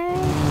there.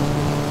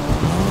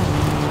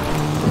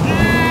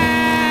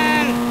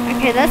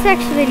 Okay, that's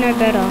actually no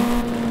better.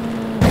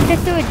 Let's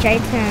just do a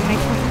J-turn, make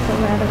something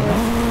cool out of it.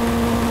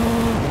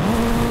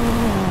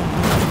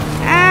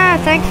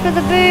 Ah, thanks for the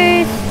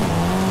boost.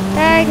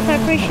 Thanks, I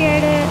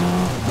appreciate it.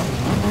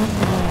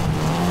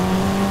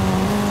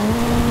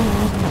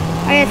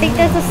 Oh yeah, I think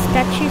there's a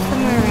statue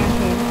somewhere around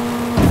here.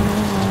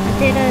 I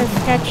did a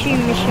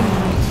statue mission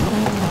once.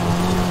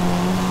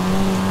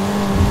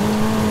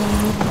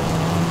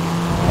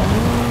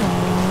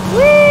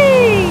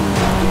 Whee!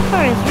 This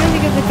car is really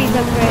good with these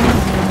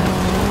upgrades.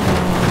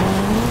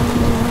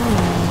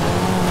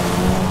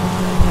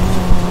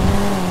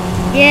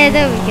 Yeah,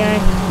 there we go.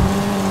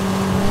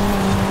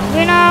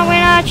 Winner,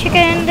 winner,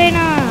 chicken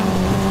dinner.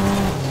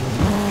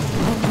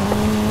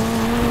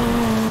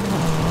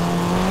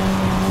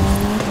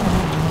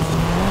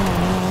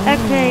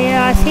 Okay,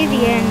 yeah, I see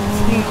the end.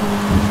 It's near.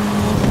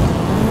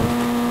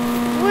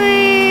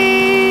 Whee!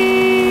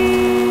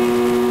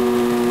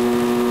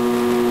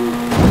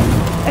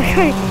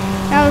 Okay,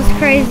 that was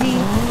crazy.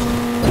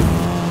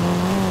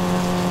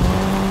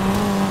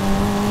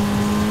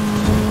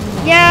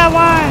 Yeah, I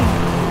won.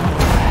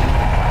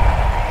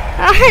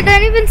 I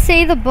don't even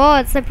see the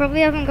bots. They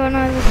probably haven't gone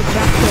over the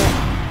jump yet.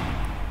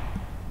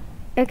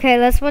 Okay,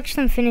 let's watch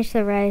them finish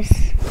the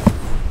race.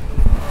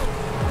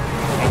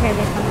 Okay,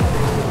 they're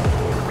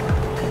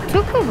coming. It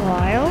took a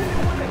while.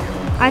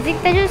 I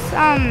think they just,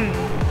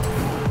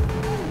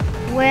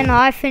 when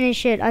I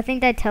finish it, I think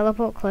they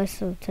teleport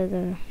closer to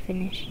the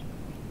finish.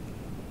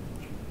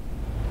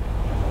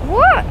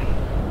 What?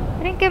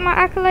 I didn't get my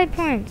accolade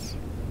points.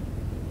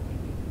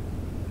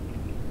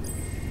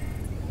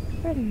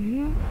 Wait a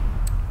minute.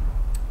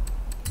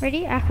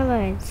 Ready?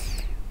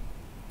 Accolades.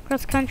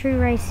 Cross country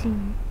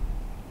racing.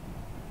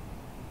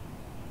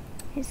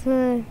 It's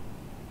the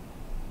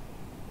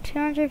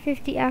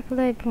 250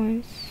 accolade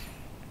points.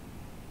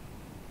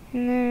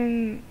 And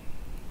then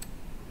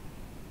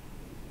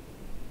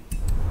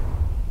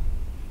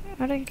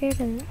I don't get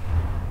it.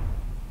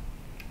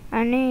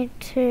 I need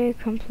to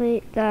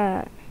complete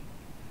that.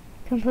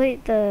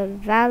 Complete the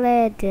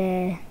Valle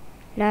de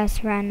las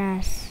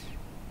Ranas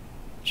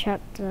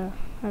chapter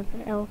of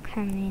El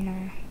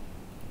Camino.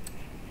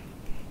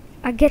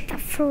 I get the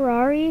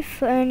Ferrari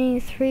for only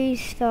 3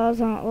 stars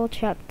on all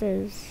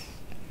chapters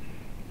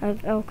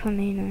of El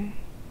Camino.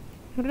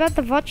 What about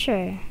the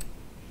Vocho?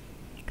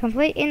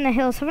 Complete in the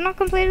hills. Have we not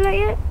completed that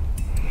yet?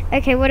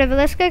 Okay, whatever.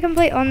 Let's go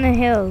complete on the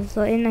hills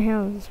or in the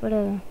hills,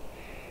 whatever.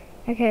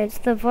 Okay, it's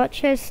the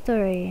Vocho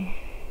story.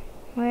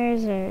 Where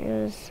is it?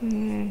 It was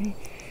somewhere around here.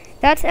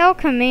 That's El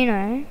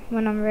Camino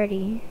when I'm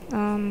ready.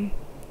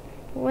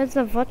 Where's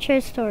the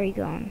Vocho story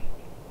gone?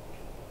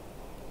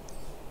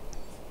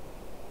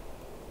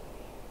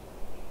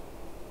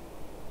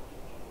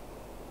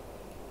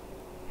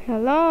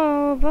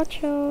 Hello,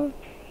 Vocho.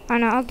 Oh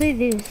no, I'll do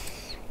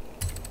this.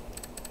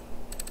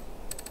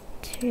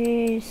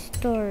 2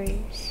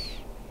 stories.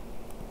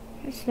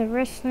 It's the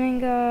wrestling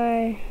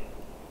guy.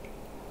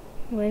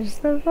 Where's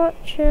the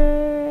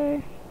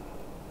Vocho?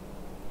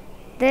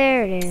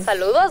 There it is.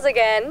 Saludos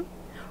again.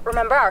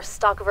 Remember our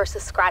stock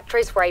versus scratch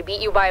race where I beat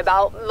you by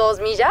about dos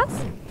millas?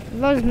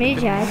 Los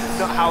Millas.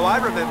 Not how I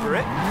remember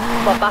it.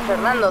 Papa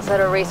Fernando said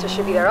a racer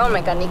should be their own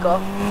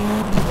mecánico.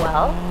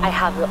 Well, I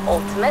have the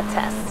ultimate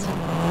test.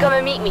 Come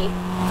and meet me.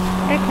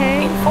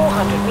 Okay. In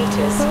 400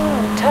 meters,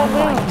 turn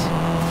right.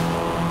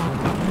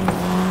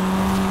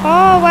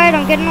 Oh wait,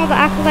 I'm getting all the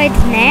accolades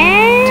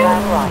now?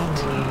 Turn right.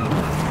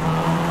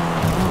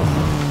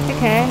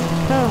 Okay,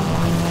 cool.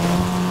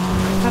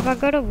 Have I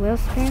got a wheel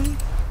spin?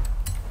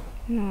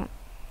 No.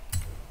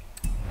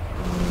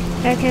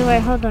 Okay, wait,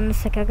 hold on a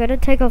sec. I gotta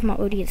take off my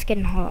hoodie, it's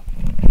getting hot.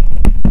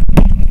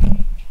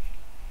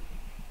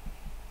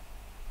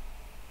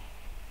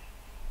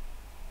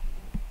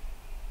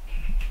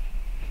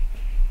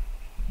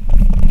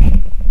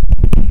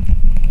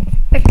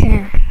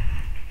 Okay.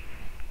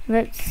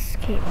 Let's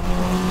keep.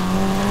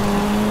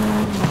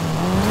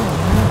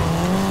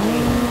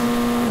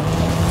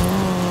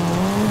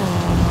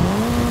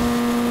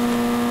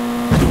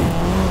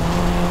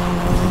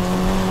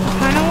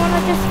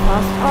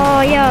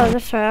 Oh yeah,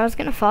 that's right. I was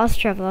gonna fast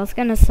travel. I was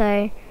gonna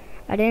say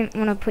I didn't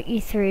want to put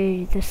you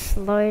through the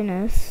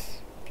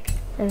slowness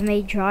of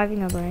me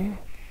driving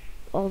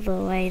all the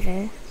way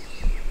there.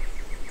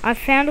 I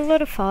found a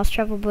lot of fast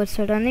travel boats,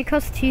 so it only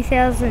costs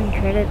 2,000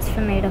 credits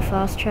for me to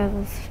fast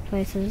travel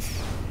places.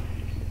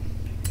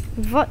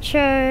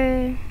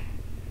 Vocho.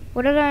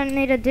 What did I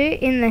need to do?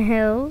 In the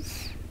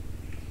hills.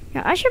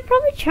 Now I should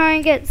probably try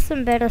and get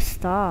some better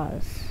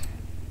stars.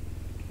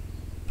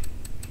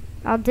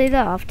 I'll do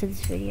that after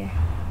this video.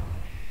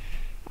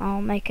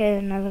 I'll make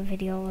another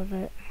video of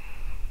it.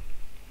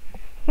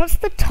 What's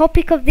the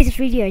topic of this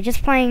video?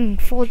 Just playing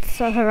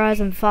Forza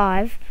Horizon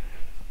 5.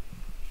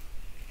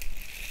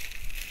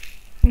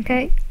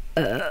 Okay.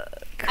 Cool.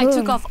 I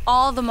took off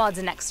all the mods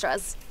and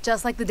extras,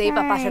 just like the day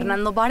Papa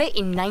Fernando bought it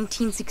in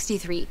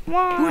 1963.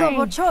 Why? Puro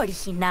Vocho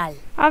original.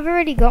 I've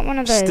already got one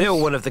of those. Still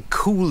one of the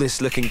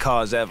coolest looking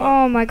cars ever.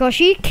 Oh my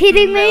gosh, are you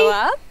kidding me?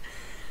 Up.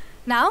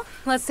 Now,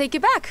 let's take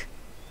it back.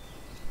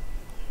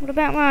 What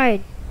about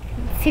my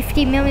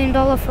 $50 million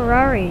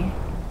Ferrari?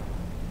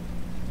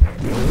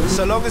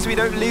 So long as we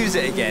don't lose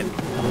it again.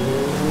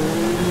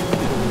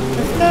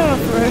 Let's go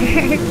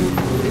off-road.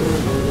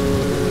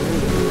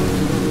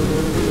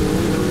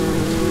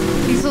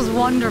 This was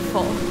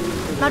wonderful.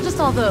 Not just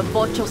all the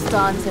Vocho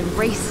stunts and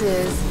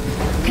races,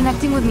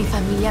 connecting with mi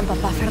familia and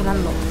Papa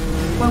Fernando.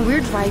 When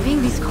we're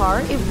driving this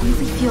car, it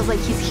really feels like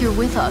he's here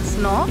with us,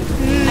 no?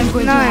 I'm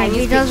going to hang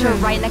his picture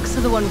right next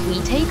to the one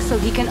we take so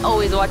he can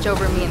always watch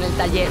over me in el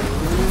taller.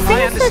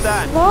 I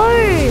understand. Slow.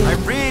 I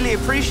really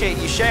appreciate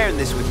you sharing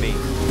this with me.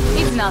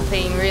 It's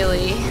nothing,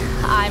 really.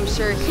 I'm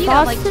sure he'd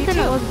have liked you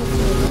too.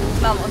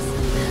 Vamos.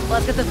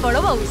 Let's get the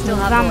photo while we still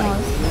have the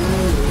light.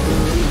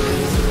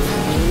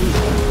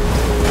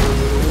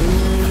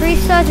 3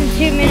 stars in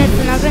 2 minutes,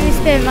 and I've only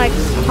spent like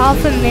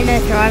half a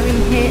minute driving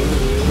here.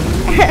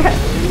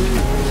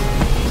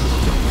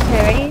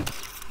 Okay, ready?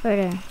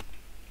 Photo.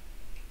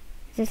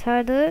 Is this how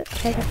I do it?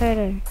 Take a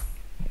photo.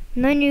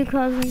 No new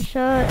cars in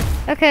shot.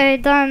 Okay,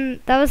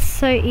 done. That was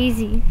so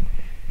easy.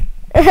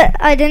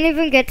 I didn't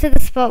even get to the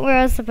spot where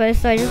I was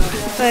supposed to. I just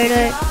took a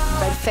photo.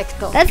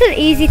 Perfecto. That's an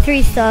easy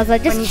 3 stars. I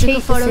just When you took a cheat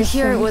the photo system.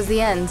 here, it was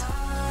the end.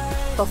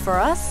 But for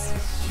us,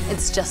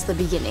 it's just the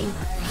beginning.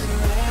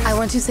 I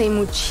want to say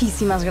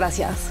muchísimas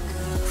gracias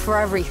for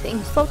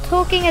everything. Stop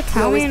talking We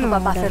always Italian. put or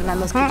Papa whatever.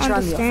 Fernando's I can't picture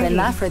on the understand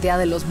ofrenda you. for Dia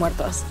de los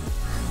Muertos.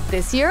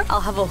 This year,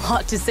 I'll have a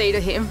lot to say to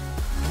him.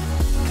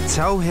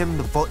 Tell him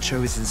the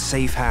Vocho is in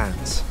safe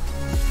hands.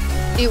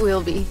 It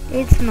will be.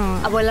 It's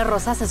not. Abuela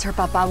Rosa says her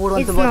papa would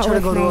want It's the not Vocho to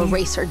with go to a me.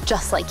 racer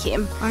just like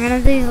him. I'm gonna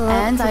do lots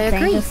And of I agree.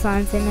 danger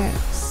signs in it.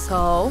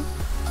 So,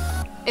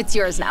 it's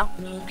yours now.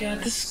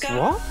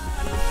 What?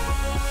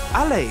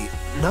 Ale,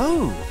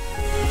 no.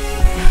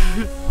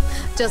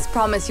 Just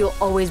promise you'll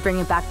always bring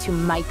it back to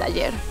my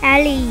taller.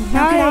 Ali, no.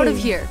 Now get out of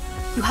here.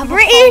 You have a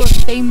British. Hall of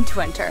Fame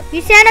to enter.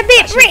 You sound a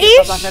bit That should give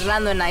British. Papa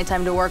Fernando and I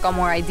time to work on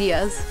more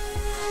ideas.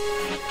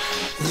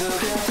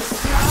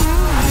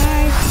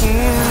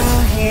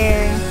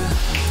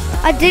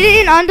 I did it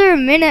in under a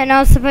minute and I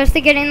was supposed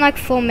to get in like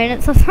 4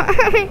 minutes or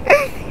something.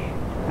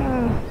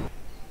 Oh.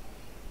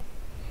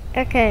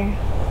 Okay,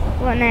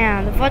 what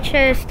now? The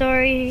Vocho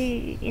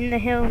story in the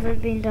hills has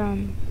been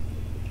done.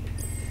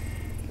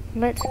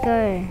 Let's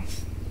go.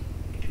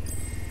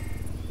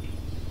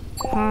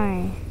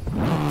 Hi.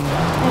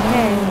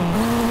 Okay.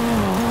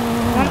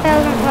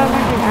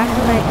 1,500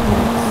 accolade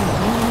points.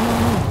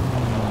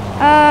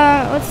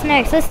 What's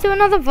next? Let's do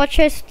another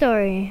Vocho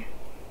story.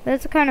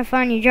 That's kind of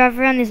fun. You drive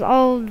around this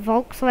old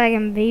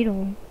Volkswagen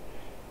Beetle.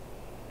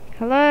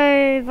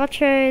 Hello,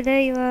 Vocho, there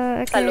you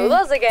are. Okay.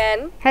 Saludos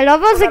again. Hello,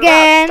 once Remember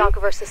again. our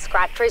stock versus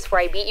scratch race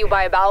where I beat you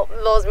by about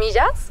dos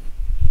millas?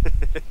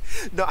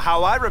 Not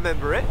how I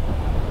remember it.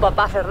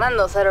 Papa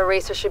Fernando said a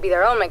racer should be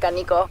their own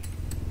mecánico.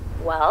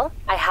 Well,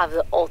 I have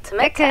the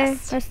ultimate Okay,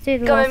 test. let's do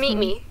the Come last and meet one.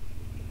 me.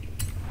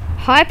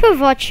 Hyper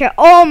Vocho.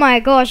 Oh my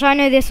gosh, I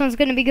know this one's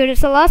gonna be good. It's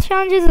the last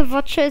challenges of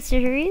Vocho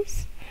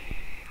series.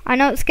 I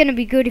know it's gonna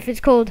be good if it's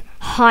called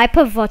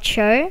Hyper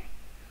Vocho.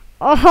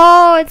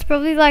 Oh, it's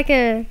probably like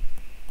a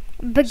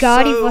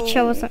Bugatti So,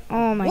 Vocho or something.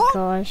 Oh my what?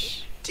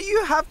 gosh. Do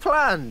you have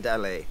planned,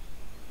 Ale?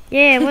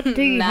 Yeah, what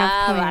do you have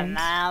Nada, planned?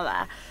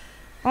 nada.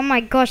 Oh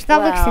my gosh, that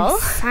Well,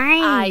 looks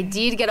insane. I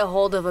did get a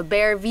hold of a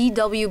bare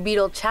VW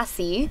Beetle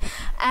chassis,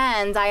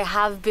 and I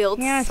have built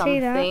Yeah, I see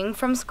that. something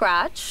from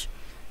scratch.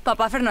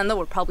 Papa Fernando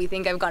would probably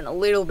think I've gotten a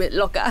little bit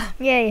loca.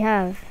 Yeah, you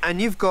have.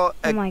 And you've got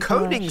Oh a my gosh.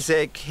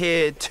 Koenigsegg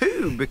here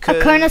too, A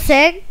because...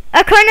 Koenigsegg?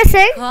 A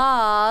Koenigsegg?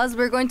 Cause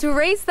we're going to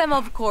race them,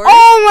 of course.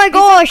 Oh my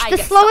Besides, gosh, I the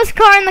get slowest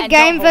stuck car in the and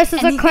don't game hold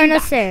versus a anything back.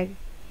 Koenigsegg.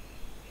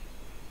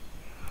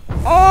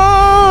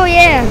 Oh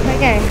yeah,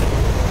 okay.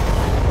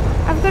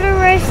 I've got to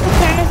race the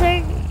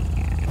Koenigsegg.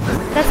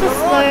 That's a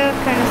slow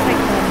Koenigsegg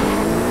though.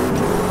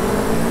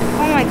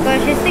 Oh my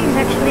gosh, this thing's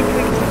actually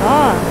pretty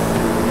fast. I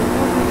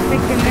wasn't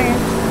expecting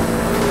this.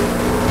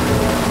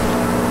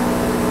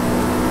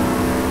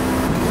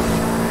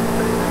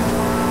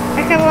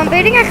 Okay, well I'm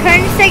beating a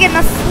Koenigsegg in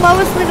the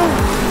slowest little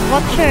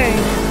Vocho.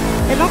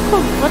 They're not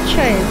called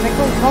Vochos, they're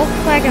called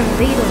Volkswagen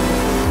Beetles.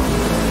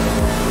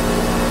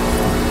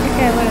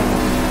 Okay, whatever.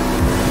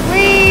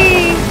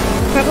 Whee!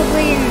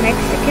 Probably in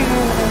Mexican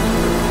or whatever.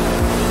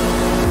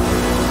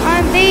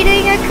 I'm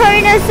beating a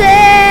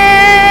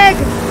Koenigsegg!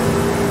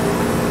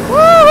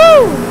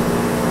 Woohoo!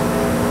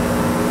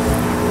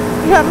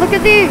 Yeah, look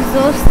at the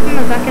exhaust in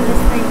the back of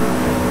this thing.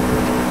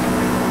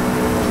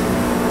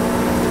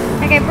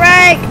 Okay,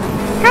 brake!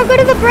 How good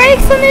are the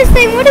brakes on this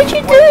thing? What did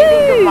you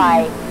do?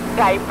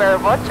 Hyper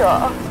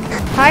Vocho.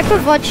 Hyper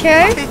Vocho?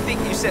 I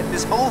think you set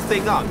this whole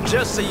thing up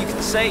just so you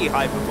can say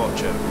Hyper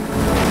Vocho.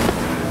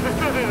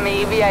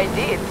 Maybe I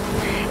did.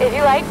 If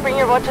you like, bring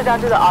your Vocho down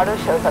to the auto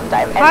show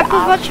sometime. And Hyper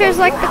I'll Vocho show is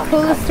like you the how to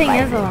coolest thing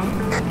customize ever. it.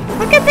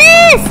 Look at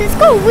this! It's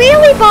got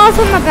wheelie bars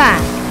on the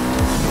back.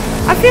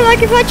 I feel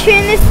like if I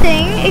tune this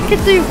thing, it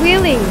could do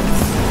wheelies.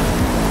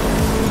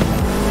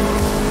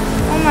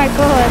 Oh my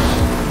gosh.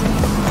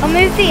 I'll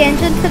move the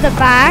engine to the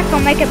back, I'll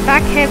make it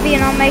back heavy,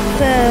 and I'll make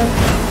the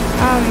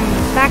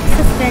back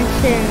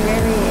suspension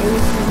really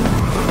easy.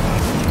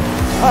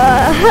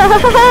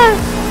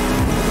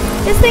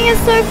 This thing is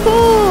so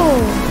cool!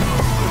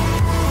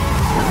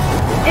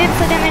 Oops,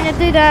 I didn't mean to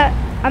do that.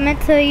 I meant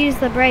to use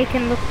the brake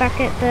and look back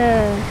at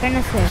the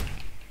Koenigsegg.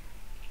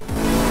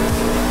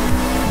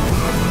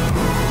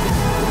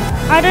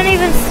 I don't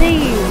even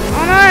see you.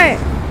 Oh no!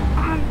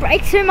 I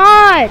brake too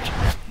much!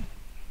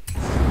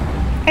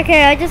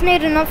 Okay, I just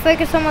need to not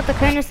focus on what the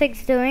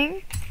Koenigsegg's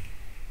doing.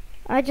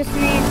 I just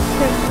need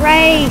to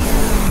race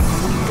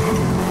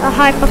a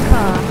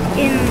hypercar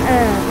in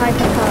a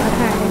hypercar,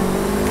 apparently.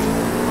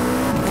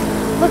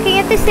 Looking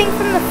at this thing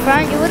from the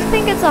front, you wouldn't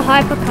think it's a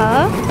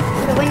hypercar,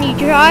 but when you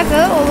drive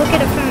it or look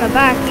at it from the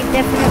back, you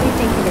definitely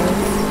think it is.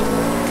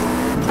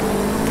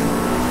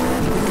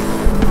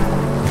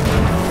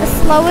 The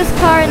slowest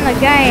car in the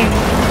game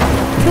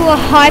to a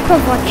hyper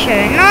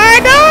Vocho. No,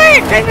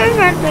 don't! Don't go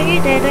front, don't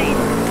you dare, don't you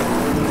dare.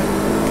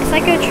 It's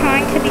like you're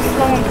trying to be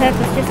slow on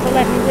purpose just to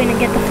let me win and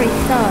get the 3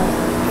 stars.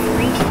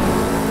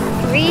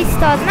 3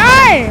 stars?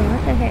 No!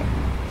 What the heck?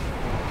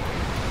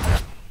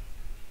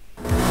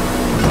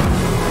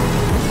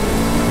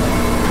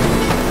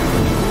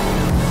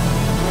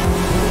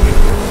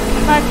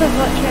 the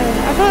Vocho?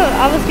 I thought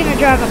I was gonna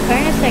drive a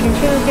Koenigsegg and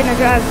she was gonna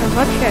drive the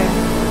Vocho.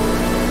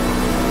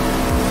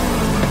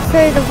 So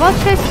the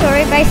Vocho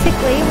story,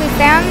 basically, we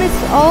found this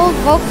old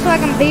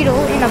Volkswagen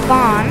Beetle in a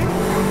barn,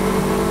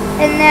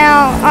 and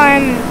now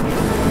I'm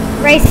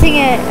racing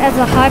it as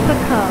a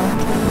hypercar.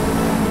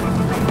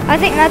 I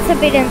think that's a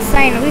bit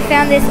insane. We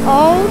found this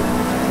old,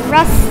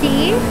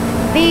 rusty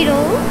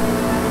Beetle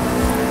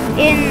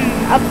in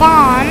a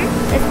barn.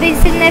 It's been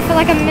sitting there for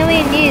like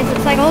 1,000,000 years.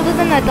 It's like older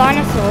than the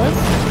dinosaurs.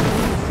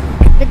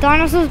 The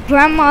dinosaurs'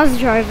 grandmas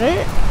drove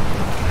it,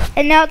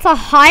 and now it's a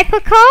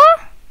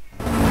hypercar?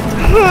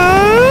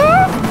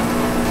 Huh?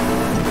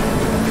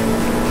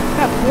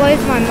 That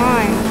blows my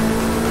mind.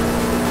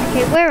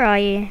 Okay, where are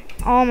you?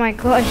 Oh my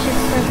gosh,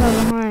 it's so far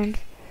behind.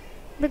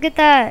 Look at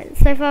that,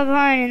 so far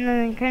behind in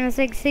the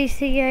Koenigsegg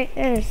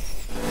CC8S.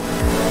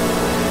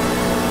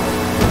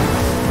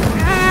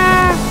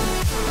 Ah!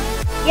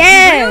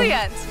 Yeah!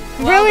 Brilliant!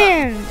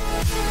 Brilliant!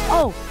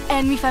 Oh,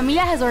 and mi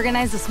familia has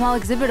organized a small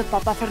exhibit of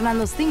Papa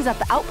Fernando's things at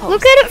the outpost.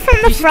 Look at it from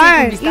the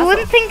front. You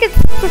wouldn't think it's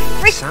the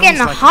freaking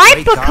like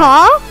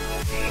hypercar.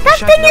 That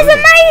thing is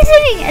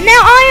amazing! And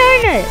now I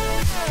own it!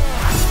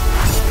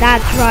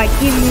 That's right,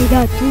 give me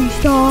that 3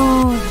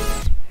 stars!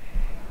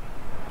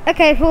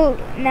 Okay, well,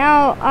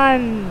 now I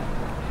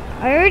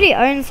already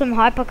own some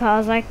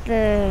hypercars like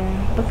the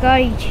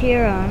Bugatti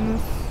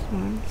Chiron.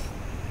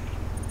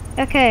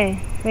 Okay,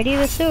 ready?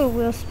 Let's do a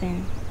wheel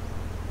spin.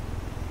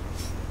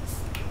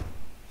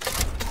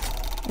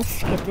 Let's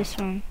skip this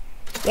one.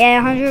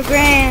 Yeah, 100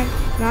 grand!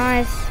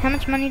 Nice. How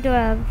much money do I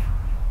have?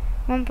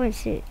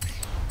 1.6.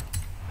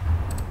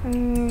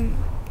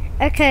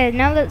 Okay,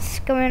 now let's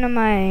go into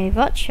my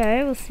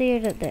Vocho. We'll see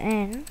it at the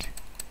end.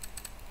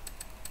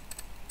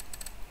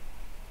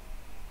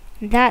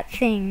 That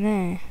thing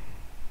there.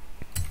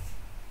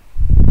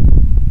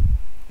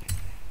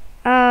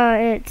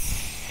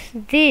 It's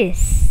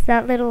this.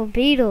 That little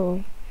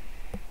Beetle.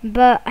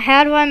 But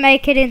how do I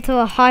make it into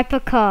a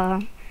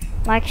hypercar?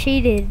 Like she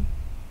did.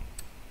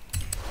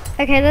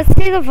 Okay, let's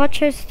do the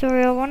Vocho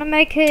story. I want to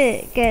make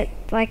it get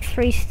like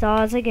 3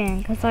 stars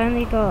again, because I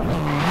only got 1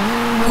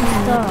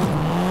 star.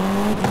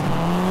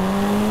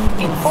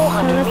 In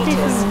 400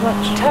 meters,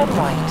 turn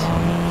right.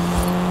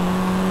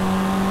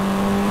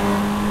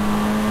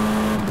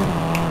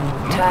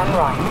 Turn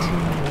right.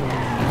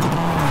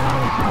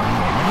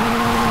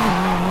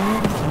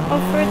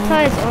 Off-road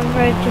tires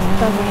on-road just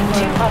doesn't In work.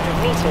 200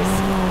 meters,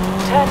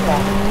 turn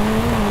left.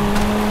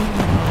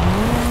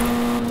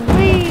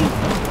 Whee!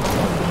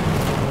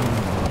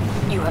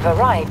 You have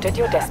arrived at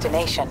your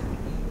destination.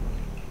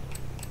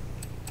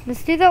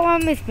 Let's do that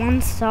one with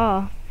 1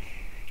 star.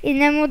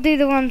 And then we'll do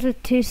the ones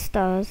with 2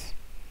 stars.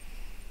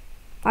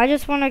 I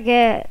just want to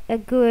get a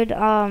good, like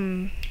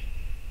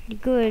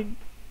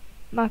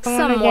I Some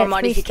want to more get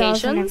 3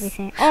 stars and modifications.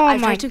 everything. Oh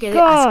I've my tried to get it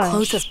gosh. as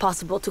close as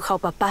possible to how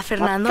Papa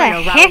Fernando What and the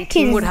a rally heck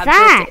team is would have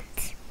that? built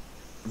it.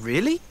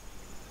 Really?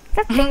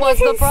 That thing What's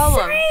is the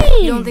problem?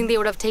 insane. You don't think they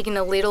would have taken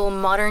a little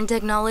modern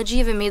technology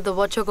if it made the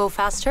Vocho go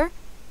faster?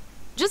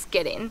 Just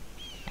get in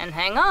and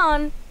hang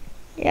on.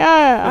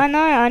 Yeah, I know.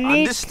 I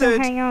need Understood.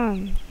 to hang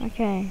on.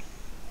 Okay.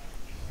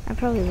 I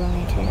probably will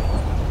need to.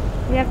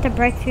 We have to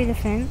break through the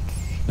fence.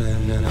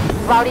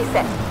 Rowdy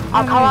set.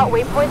 I'll call out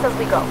waypoints as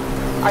we go.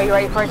 Are you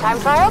ready for a time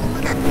trial?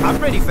 I'm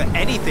ready for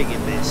anything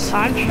in this.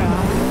 Time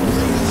trial.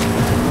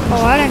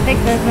 Oh, I don't think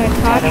there's no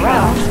time Turn trial.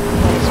 around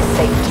when it is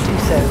safe to do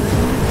so.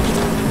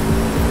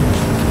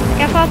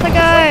 How far to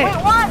go? Wait,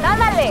 one,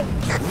 ándale.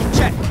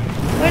 Check.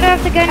 Where do I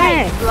have to go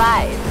Nice next?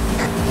 slide.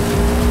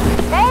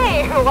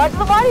 Hey, watch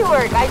the body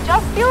work. I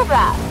just feel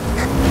that.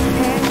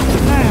 Okay.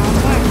 No, I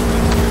won't.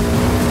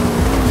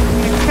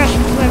 I'm gonna crash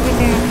into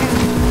everything I can.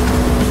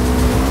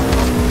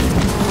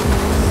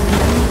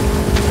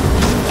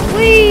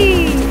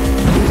 Whee!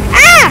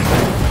 Ah!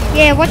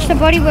 Yeah, watch the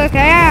body work.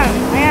 I am.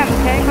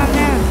 Okay, calm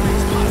down.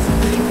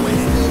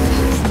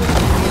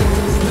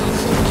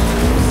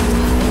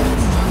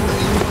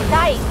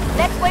 Nice.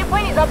 Next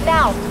waypoint is up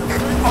now.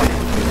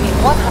 In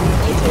 100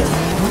 meters,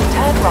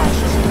 turn right.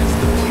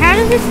 How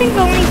does this thing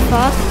go any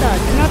faster?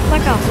 It's not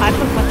like a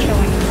hypervocho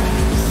anymore.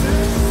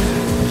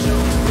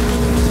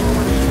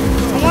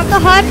 I want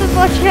the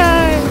hypervocho!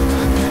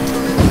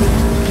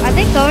 I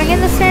think going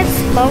in the sand's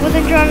slower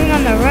than driving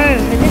on the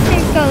road, but this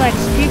thing's got like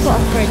super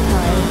off-road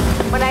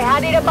tires. When I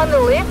had it up on the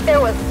lift,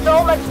 there was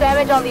so much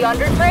damage on the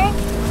undertray.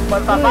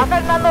 When Papa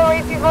Fernando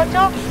raced his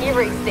Vocho, he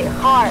raced it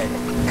hard.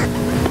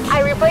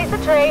 I replaced the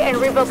tray and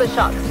rebuilt the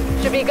shocks.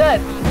 Should be good.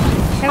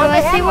 Hey, well,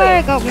 I see where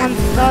I got 1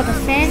 star. The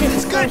sand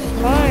is so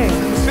slow.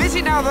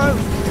 Busy now, though.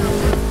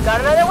 Got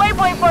another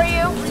waypoint for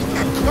you.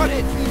 Got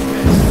it.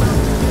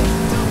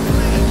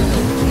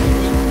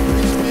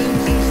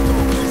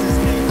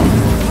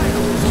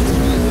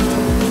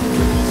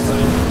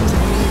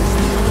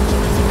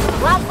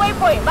 Last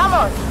waypoint,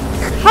 vamos.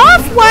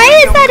 Halfway?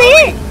 Is that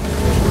it?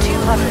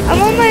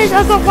 200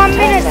 I've got 1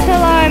 minute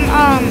till I'm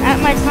at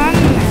my time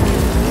limit.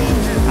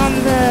 On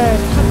the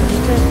top of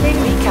the thing.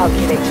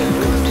 Recalculating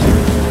route.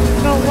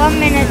 I've got 1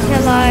 minute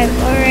till I've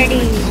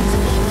already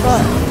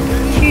got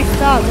 2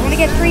 stars. I want to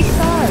get 3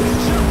 stars.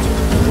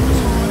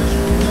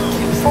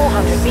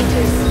 400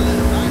 meters.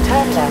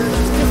 Turn left.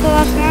 Is this the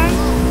last one?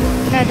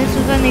 No, this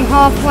was only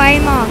halfway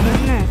mark,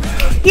 isn't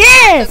it?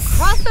 Yes!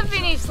 Across the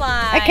finish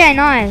line. Okay,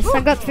 nice. I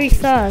got 3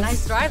 stars.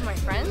 Nice drive, my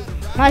friend.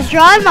 Nice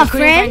drive, my Couldn't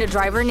friend. find a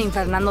driver named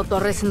Fernando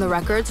Torres in the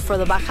records for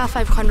the Baja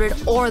 500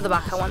 or the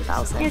Baja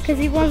 1000. Yeah, because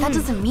he That wasn't.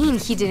 doesn't mean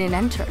he didn't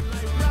enter.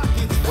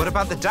 What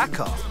about the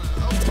Dakar?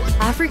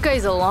 Africa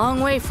is a long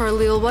way for a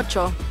little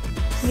bocho.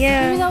 Maybe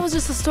Yeah. that was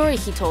just a story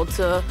he told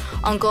to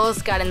Uncle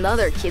Oscar and the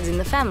other kids in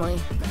the family.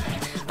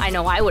 I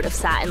know I would have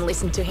sat and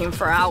listened to him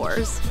for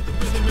hours.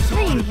 No,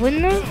 you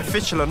wouldn't have.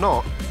 Official or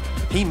not,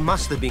 he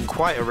must have been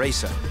quite a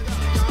racer.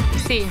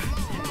 See,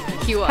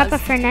 he was. Papa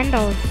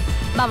Fernando.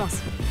 Vamos.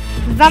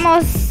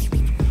 Vamos!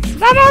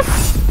 Vamos!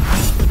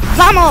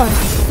 Vamos!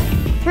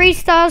 3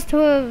 stars to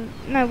a...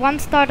 No, 1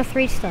 star to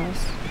 3 stars.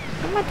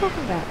 What am I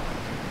talking about?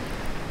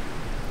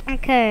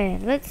 Okay,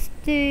 let's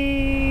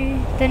do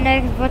the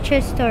next Vocho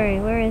story.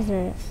 Where is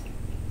it?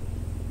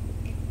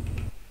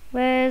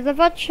 Where's the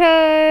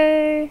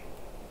Vocho?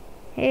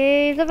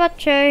 He's the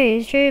Vocho,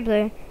 he's true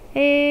blue.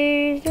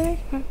 He's the...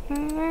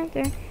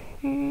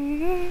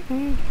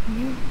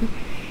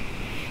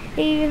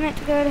 He was meant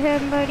to go to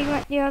heaven, but he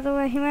went the other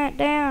way. He went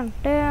down,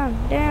 down,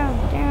 down,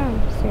 down.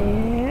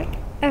 Sick.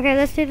 Okay,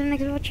 let's do the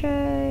next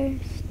Vocho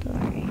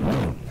story.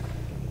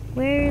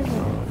 Where is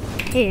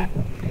it? Here.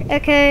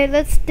 Okay,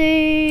 let's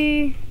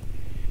do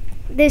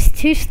this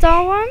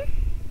 2-star one.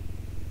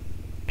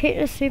 Pit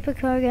a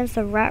supercar against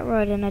a rat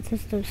rod in a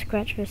test of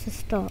scratch versus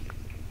stock.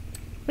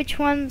 Which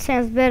one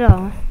sounds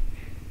better?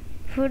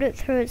 Put it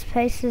through its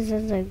paces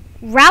as a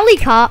rally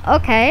car.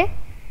 Okay,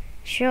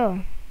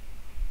 sure.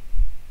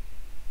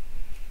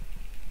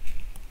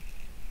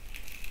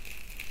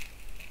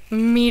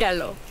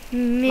 Míralo. My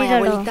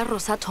Míralo. abuelita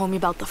Rosa told me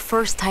about the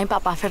first time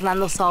Papa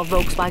Fernando saw a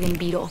Volkswagen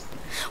Beetle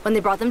when they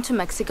brought them to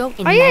Mexico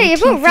in Oh yeah, you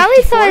put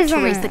rally 1954 size to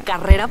on race the it.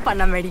 Carrera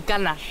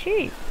Panamericana.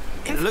 Shoot.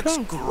 It looks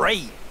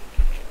great.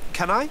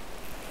 Can I?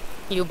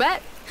 You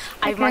bet.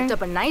 I've Okay. marked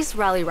up a nice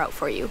rally route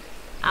for you.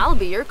 I'll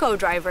be your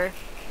co-driver.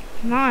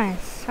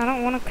 Nice. I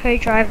don't want a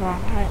co-driver.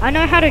 I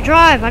know how to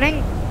drive. I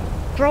didn't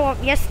grow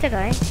up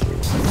yesterday.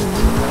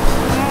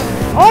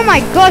 Oh my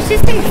gosh,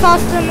 this thing's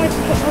faster than with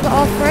the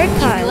off-road Easy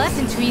tires. left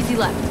into easy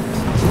left.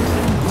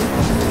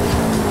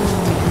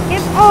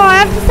 Yep. Oh, I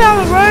have to stay on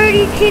the road. Are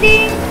you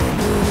kidding?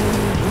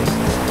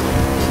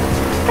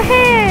 What the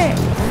heck?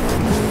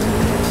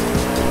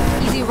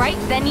 Easy right,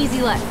 then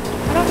easy left.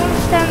 I don't want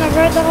to stay on the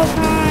road the whole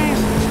time.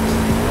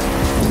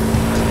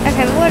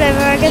 Okay,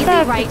 whatever. I guess Easy I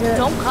have right, to do it.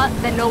 don't cut,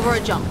 then over a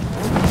jump.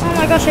 Oh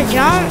my gosh, a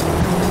jump.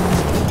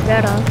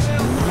 Better.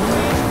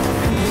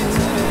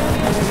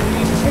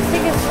 This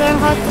thing is so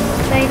hard to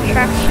stay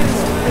traction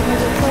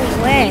because it's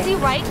all wet. Easy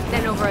right,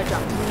 then over a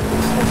jump.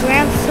 The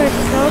ground's so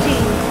soggy.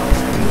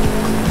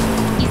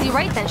 Easy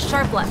right, then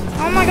sharp left.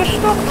 Oh my gosh,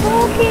 stop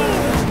talking.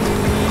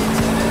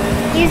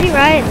 Easy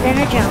right, then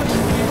a jump.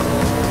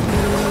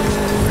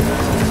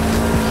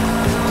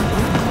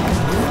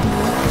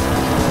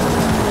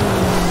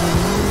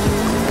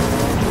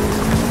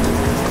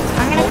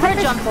 I'm gonna Over cut a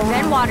this jump, corner.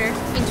 then water,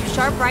 into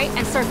sharp right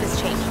and surface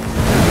change.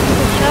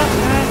 Shut,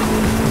 no.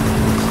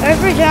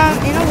 Over a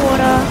jump, in the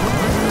water.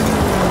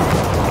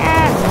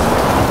 Yeah.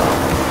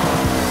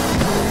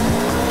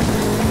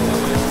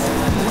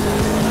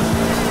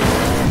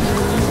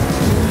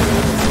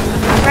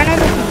 I ran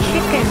over some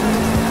chicken.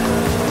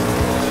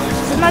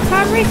 Does my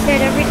time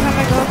reset every time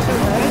I go off the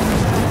road?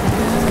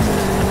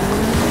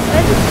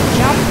 Let's just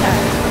jump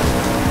that.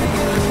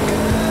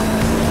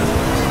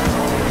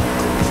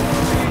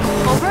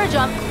 Over a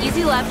jump,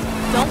 easy left,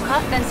 don't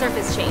cut, then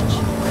surface change.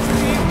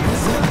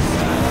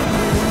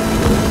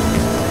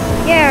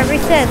 Yeah,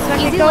 reset. So I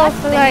can Easy go off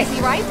left, for then like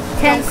easy right,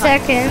 10 don't cut.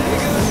 seconds.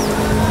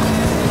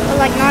 Or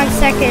like 9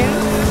 seconds.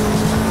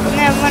 And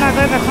then when I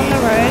go back on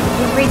the road,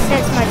 it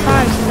resets my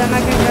time. So then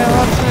I can go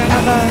off for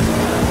another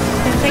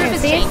 10 seconds.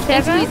 Surface See, change,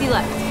 it's 7. into easy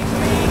left.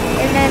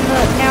 And then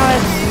look, now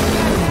it's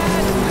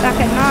back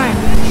at 9.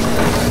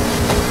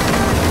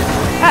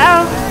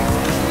 Uh-oh.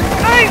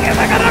 No, get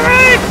back on the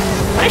road.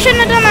 I shouldn't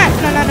have done that.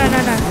 No, no, no, no,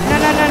 no. No,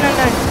 no, no, no,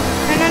 no.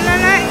 No, no, no,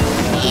 no.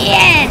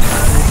 Yes.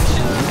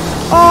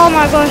 Oh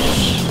my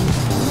gosh.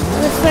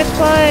 It was so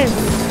close.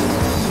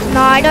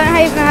 No, I don't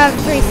even have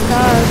 3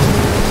 stars.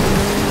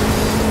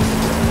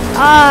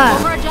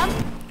 Over a jump,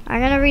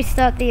 I'm gonna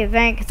restart the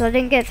event because I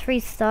didn't get 3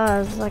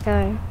 stars like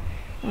I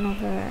went off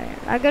the road.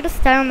 I gotta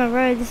stay on the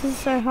road. This is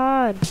so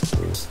hard.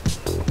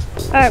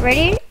 Alright,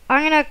 ready?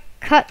 I'm gonna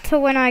cut to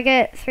when I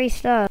get 3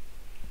 stars.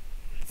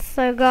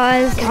 So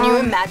guys, can you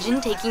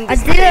imagine taking I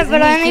this did it,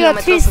 but I only got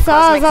 2 kilometers across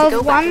stars. I Mexico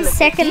was back in 1 the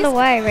second 50s?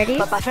 away. Ready?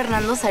 Papa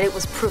Fernando said it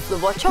was proof the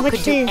bocho What's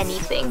could do this?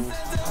 anything.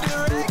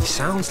 He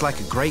sounds like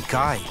a great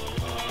guy.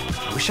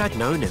 I wish I'd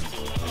known him.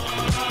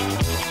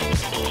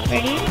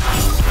 Ready?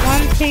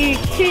 1, 2,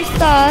 2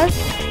 stars.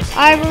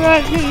 I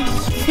wrote him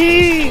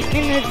 2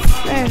 minutes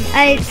and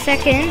 8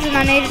 seconds, and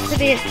I needed to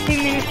be at 2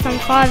 minutes and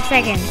 5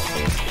 seconds.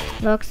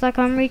 Looks like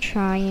I'm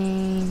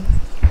retrying.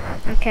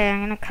 Okay,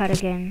 I'm gonna cut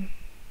again.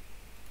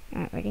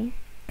 Alright, ready?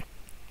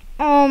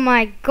 Oh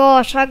my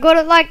gosh, I got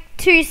it like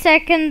 2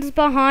 seconds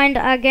behind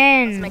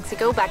again.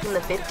 Mexico back in the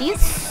 50s.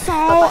 So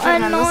Papa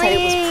Fernando said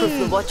it was annoying. proof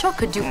the Bocho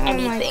could do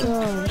anything. Oh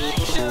my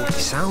gosh.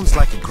 He sounds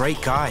like a great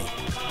guy.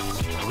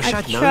 I wish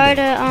I'd known Try him.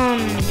 to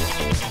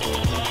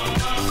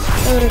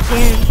do it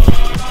again.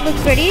 Look,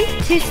 ready?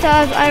 2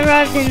 stars. I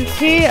arrived in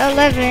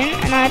 2:11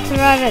 and I had to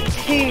arrive at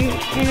 2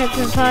 minutes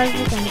and 5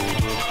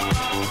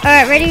 seconds.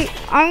 Alright, ready?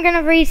 I'm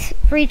gonna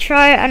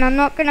retry and I'm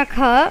not gonna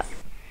cut.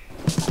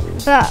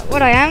 But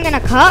what I am gonna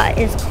cut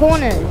is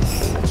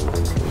corners.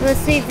 Let's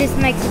see if this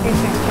makes a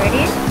difference.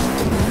 Ready?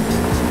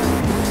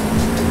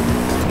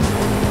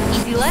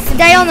 Easy left.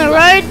 Stay on the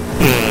road.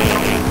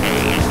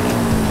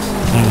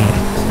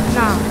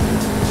 Nah.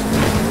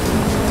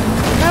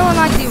 No one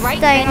likes Easy right,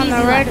 staying then on the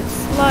easy road. left. It's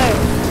slow.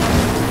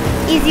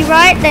 Easy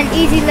right, then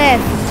easy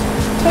left.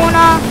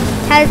 Corner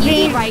has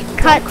Easy been right,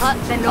 cut. don't cut,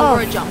 then off.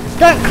 over a jump.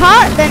 Don't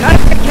cut, then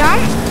over a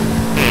jump.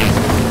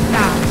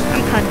 Nah,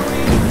 I'm cutting.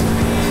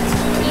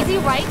 Easy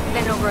right,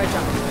 then over a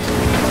jump.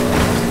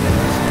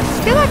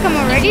 I feel like I'm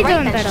already Easy right,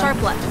 doing then better.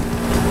 sharp left. I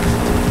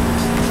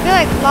feel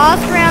like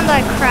last round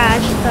I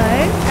crashed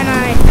though, and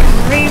I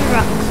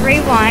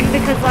rewind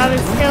because I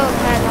was still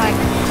at like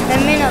a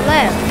minute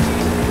left.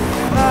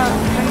 But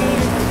I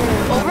needed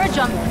to Over a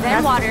jump, then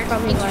That's water,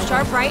 probably into why.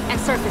 sharp right and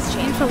surface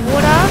change. into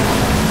water,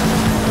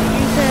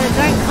 into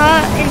don't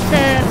cut,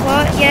 into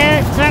what?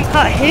 Yeah, don't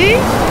cut who?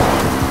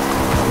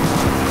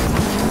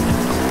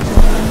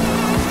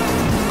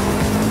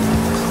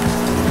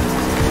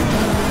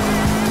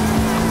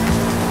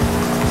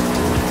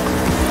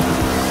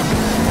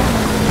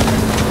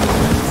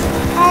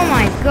 Oh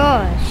my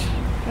gosh.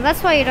 Well,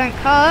 that's why you don't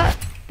cut,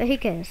 but who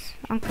cares?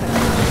 I'm cutting.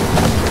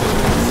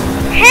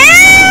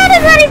 How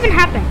does that even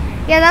happen?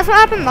 Yeah, that's what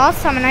happened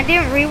last time and I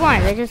didn't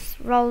rewind, they just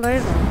rolled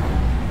over.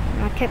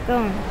 And I kept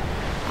going.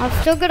 I've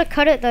still got to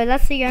cut it though,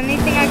 that's the only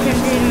thing I can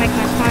do to make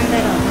my time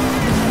better.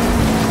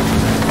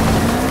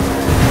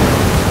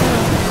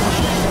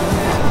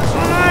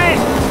 Oh no!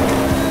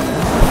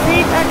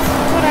 See, that's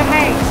what I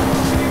hate.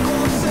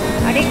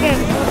 I didn't get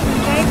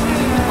concentration.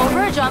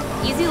 Over a jump,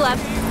 easy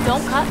left,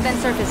 don't cut, then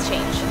surface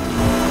change.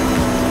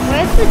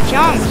 Where's the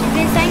jump? You've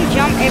been saying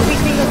jump every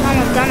single time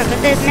I've done it, but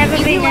there's never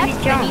Easy been left, any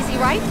then jump. easy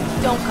right,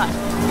 don't cut.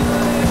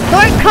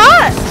 Don't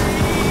cut!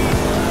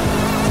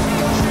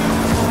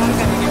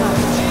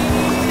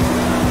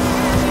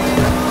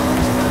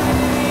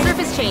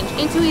 Surface change,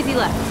 into easy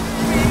left.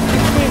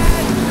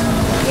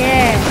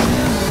 Yeah.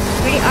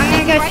 Ready? I'm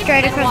gonna go Right,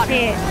 straight then across water.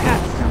 here. No,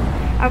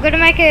 I've got to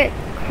make it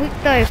quick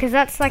though, because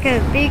that's like a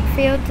big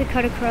field to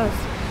cut across.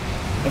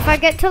 If I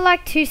get to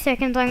like 2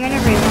 seconds, I'm gonna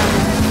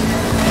rewind.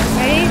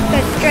 Ready? Go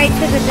straight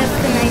to the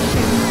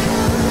destination.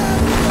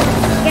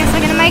 Yes,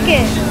 I'm gonna make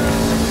it.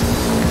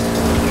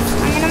 Yes,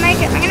 I'm gonna make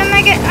it. I'm gonna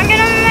make it. I'm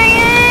gonna make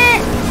it.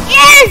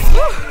 Yes!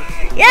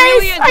 Yes!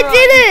 Brilliant, I Ron.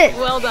 did it!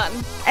 Well done.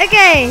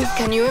 Okay.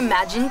 Can you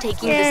imagine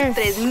taking Yes.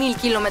 this 3,000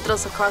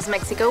 kilometers across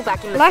Mexico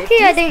back in the Lucky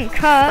 50s? I didn't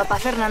cut. Papa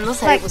Fernando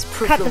said Like, it was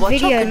proof cut the the Bocho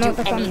video, could not do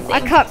the thumbnail. anything. I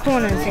cut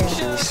corners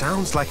here. He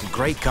sounds like a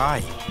great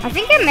guy. I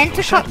think I meant to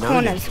Wish cut I'd known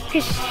corners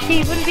because she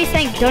wouldn't be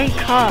saying don't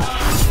cut.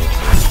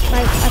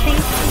 Like I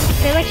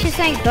feel like she's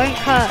saying don't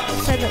cut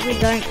so that we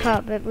don't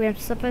cut, but we're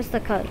supposed to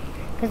cut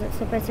because it's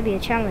supposed to be a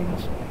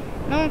challenge.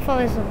 No one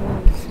follows the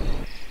rules.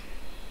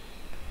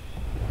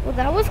 Well,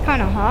 that was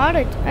kind of hard.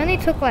 It only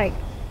took like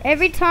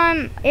every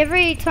time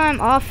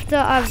after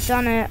I've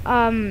done it,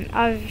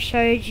 I've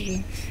showed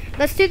you.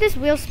 Let's do this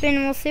wheel spin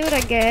and we'll see what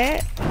I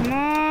get. Come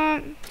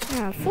on,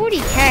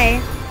 40k.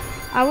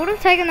 I would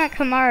have taken that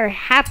Camaro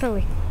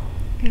happily.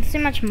 Let's see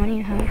how much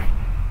money I have.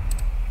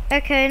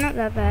 Okay, not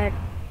that bad.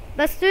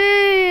 Let's do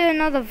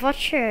another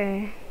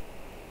voucher.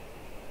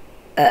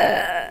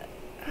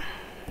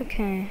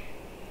 Okay.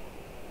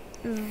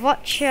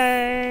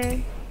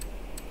 Voucher.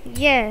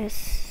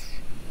 Yes.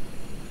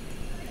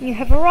 You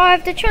have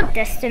arrived at your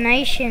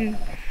destination.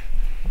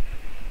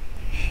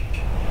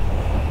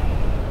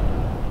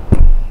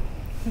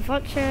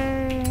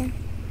 Voucher.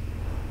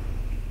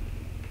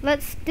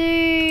 Let's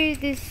do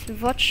this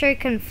Vocho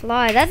can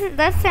fly.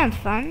 That sounds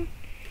fun.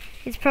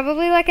 It's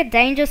probably like a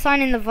danger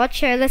sign in the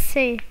Vocho. Let's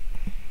see.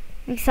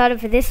 I'm excited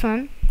for this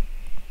one.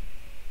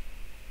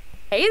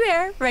 Hey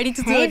there, ready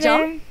to do Hey a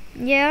jump?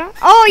 there. Yeah.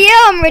 Oh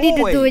yeah, I'm ready to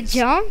do a Always.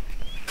 jump.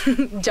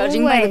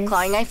 Judging by the Always.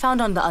 clawing I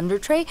found on the under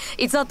tray,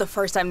 it's not the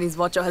first time this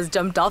Bocho has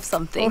jumped off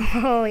something.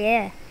 Oh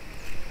yeah.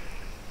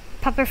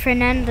 Papa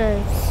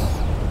Fernandez.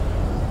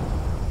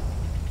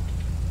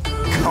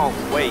 Can't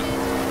wait.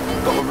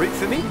 Got a route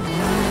for me?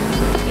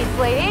 Keep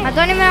waiting. I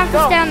don't even have to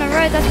Go. stay on the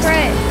road. That's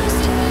great.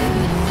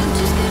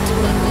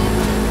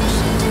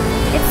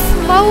 It's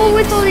slower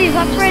with all these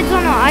upgrades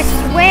on it. I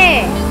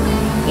swear,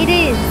 it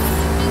is.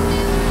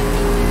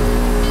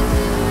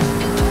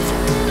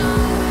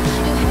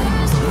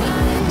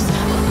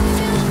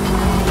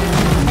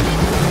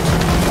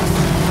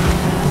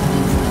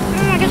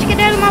 Oh my gosh, get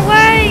out of my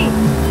way!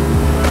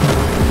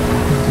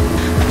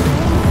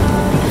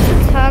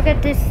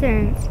 Target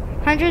distance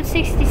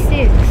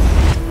 166.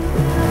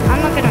 I'm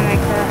not gonna make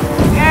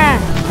that.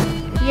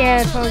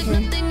 Yeah,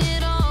 probably.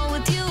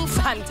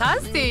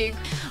 Fantastic!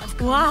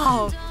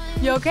 Wow!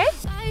 You okay?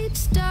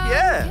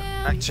 Yeah,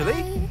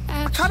 actually.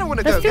 I kind of want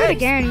to go Let's do it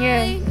again,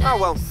 yeah. Oh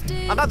well,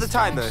 another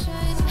time though.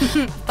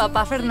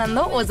 Papa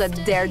Fernando was a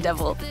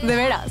daredevil. De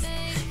veras.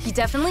 He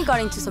definitely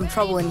got into some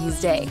trouble in his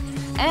day.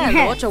 And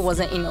the Ocho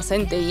wasn't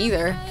inocente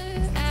either.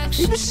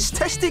 He was just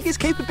testing his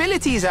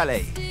capabilities,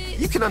 Ale.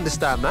 You can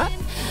understand that.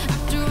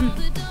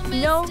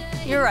 No,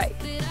 you're right.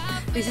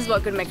 This is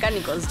what good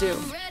mechanicals do.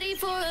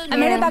 I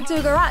made it back to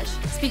the garage.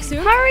 Speak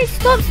soon. Hurry,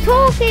 stop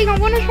talking. I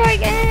want to try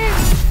again.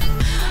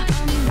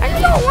 I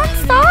just got 1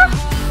 star.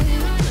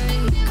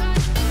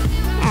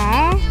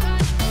 Aww,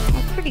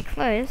 that's pretty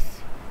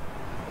close.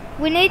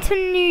 We need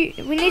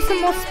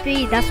some more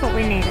speed. That's what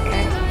we need.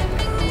 Okay.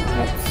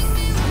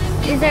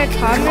 Is there a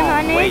time limit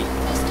I need?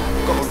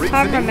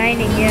 Time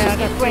remaining. Yeah, I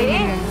got 3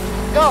 minutes.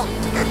 Go.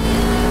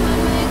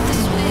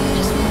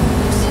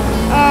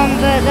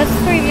 But that's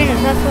 3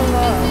 minutes. That's a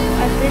lot.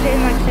 I did it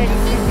in like 30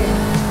 seconds.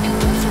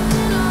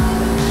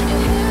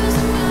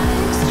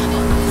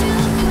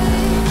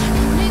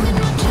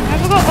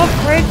 I've got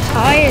off-road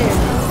tires.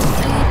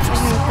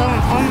 I'm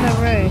going on the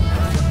road.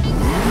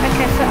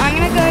 Okay, so I'm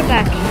gonna go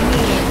back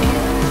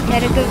here.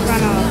 Get a good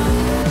run off.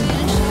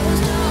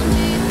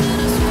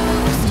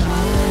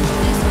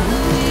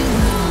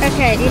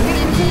 Okay, do you think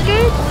this is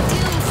good?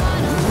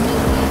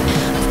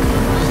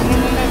 I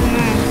don't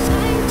know.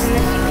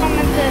 Unless you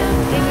comment it,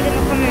 leave it in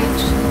the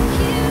comments.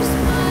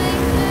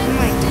 Oh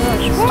my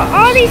gosh, what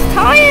are these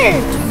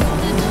tires?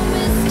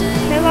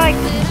 They're like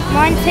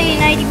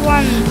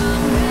 1981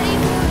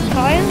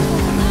 tires?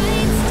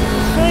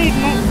 So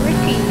not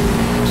grippy.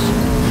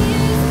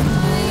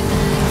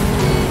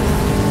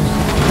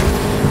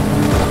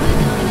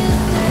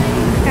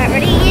 Alright,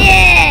 ready?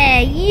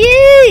 Yeah!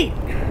 Yeet!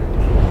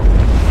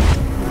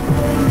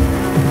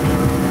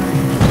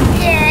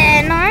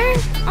 Yeah, no?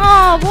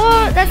 Oh,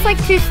 what? That's like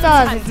 2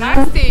 stars, isn't it?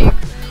 Fantastic!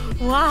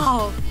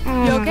 Wow! Oh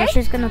You my okay? gosh,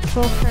 she's gonna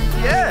talk for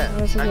Yeah,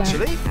 hours again.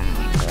 actually.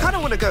 I kind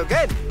of want to go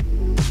again.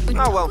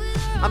 Oh well,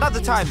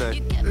 another time though.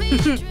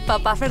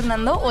 Papa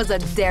Fernando was a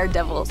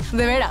daredevil. De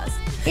veras.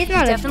 He's He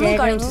not definitely a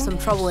got into daredevil. some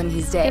trouble in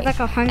his day. Did like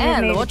a 100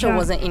 and the meter Ocho jump.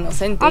 wasn't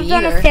inocente I've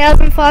done either.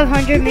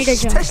 1,500 He meter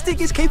was jump. testing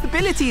his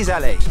capabilities,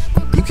 Ale.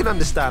 You can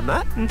understand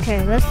that.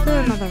 Okay, let's do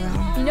another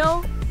round. You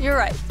know, you're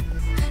right.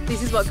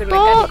 This is what good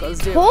Stop mechanicals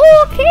do.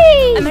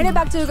 talking! I made it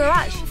back to the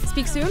garage.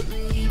 Speak soon.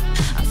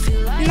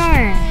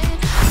 No.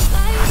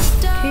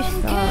 2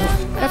 stars.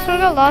 That's what I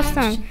got last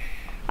time.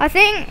 I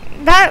think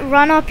that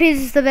run up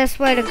is the best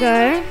way to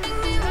go.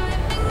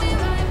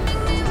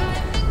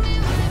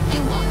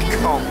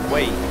 Can't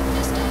wait.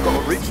 Got a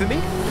route for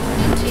me?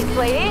 Cheese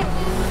lady.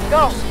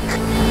 Go. I'm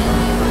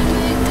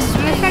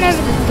just trying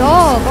over the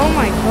dog. Oh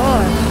my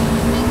god.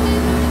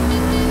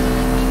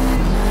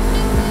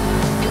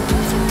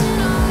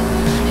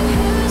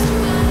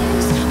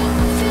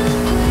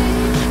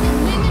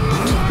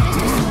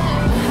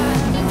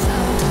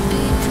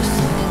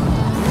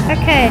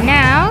 Okay,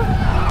 now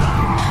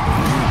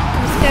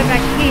let's go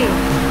back here.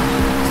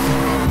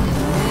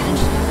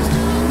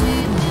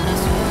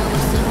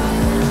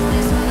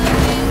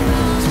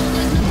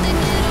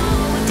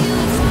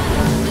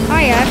 Oh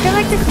yeah, I feel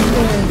like this is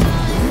good.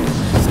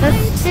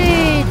 Let's do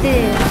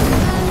this.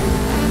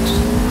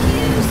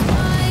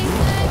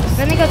 I've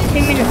only got 2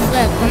 minutes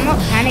left. I'm not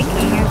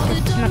panicking,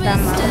 it's just not that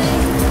much.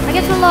 Like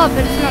it's a lot,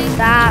 but it's not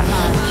that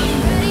much.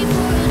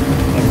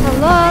 It's a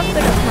lot,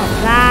 but it's not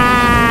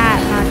that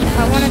much. If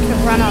I wanted to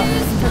run up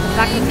to the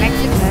back of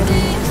Mexico,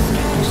 then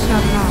it's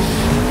not enough.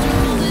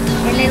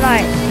 Only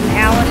like an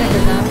hour to do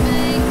that.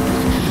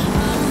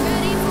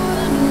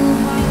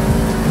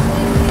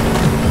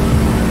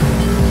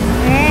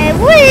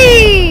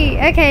 Whee!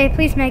 Okay,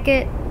 please make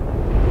it.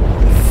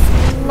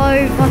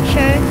 Slow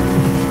Vocho.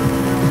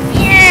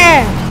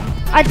 Yeah!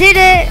 I did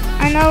it!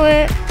 I know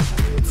it.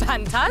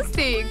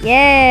 Fantastic!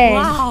 Yeah!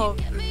 Wow!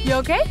 You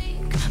okay?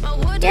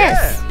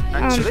 Yes!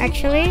 Yeah,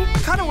 actually, I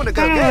kind of want to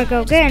go I again. want to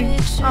go again.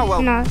 Oh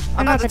well, No,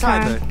 another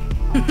time though.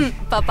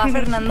 Papa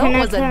Fernando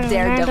was a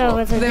daredevil.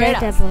 Was a De veras.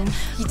 daredevil.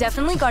 He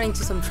definitely got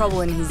into some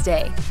trouble in his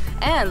day.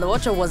 And the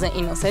Ocho wasn't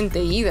inocente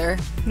either.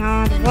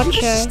 No, the He was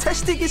Vocho. just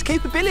testing his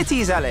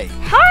capabilities, Ale.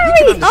 Hurry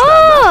understand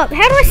up!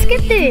 How do I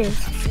skip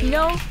this?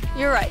 No,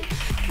 you're right.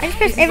 I just This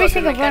press is every what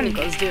single good button.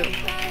 mechanicals do.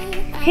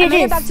 Here I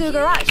made it it back is. to the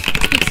garage.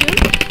 Speak soon.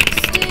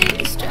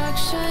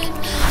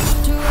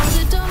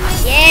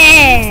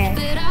 Yeah!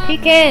 Who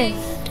cares?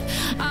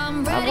 I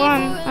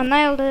won. I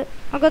nailed it.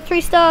 I got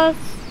 3 stars.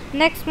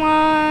 Next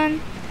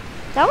one.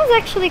 That was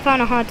actually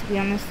kind of hard, to be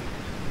honest.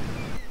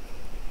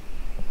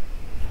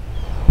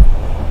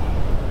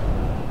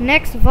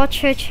 Next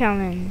Vocho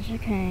challenge.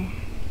 Okay.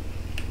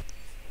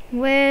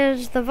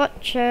 Where's the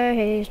Vocho?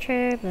 He's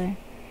traveling.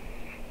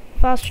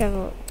 Fast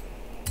travel.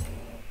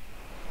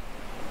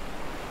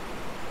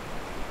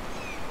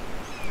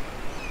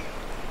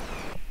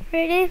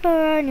 Ready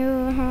for a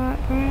new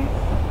heartbreak.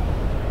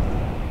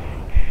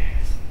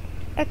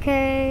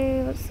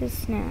 Okay, what's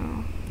this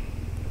now?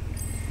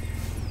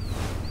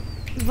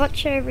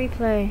 Vocho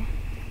replay.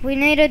 we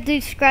need to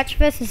do scratch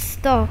versus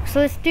stock.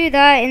 So let's do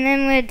that, and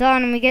then we're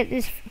done, and we get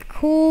this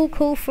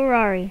cool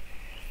Ferrari.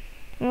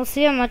 And we'll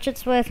see how much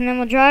it's worth, and then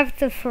we'll drive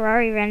the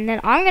Ferrari around. And then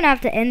I'm gonna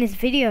have to end this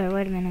video.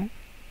 Wait a minute.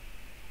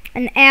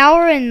 An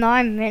hour and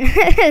 9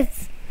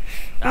 minutes.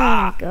 Oh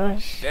my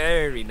gosh.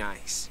 Very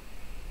nice.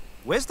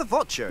 Where's the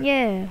Vocho?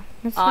 Yeah.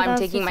 That's what I'm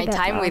taking my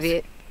time with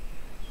it.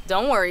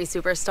 Don't worry,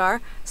 superstar.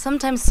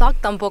 Sometimes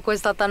sock tampoco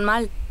está tan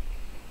mal.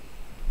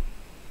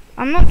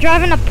 I'm not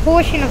driving a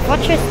Porsche in a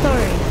Vocho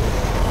story.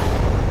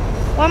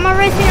 Why am I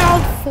racing an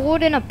old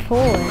Ford in a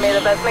Porsche? May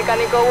the best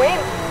mecánico win.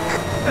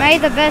 May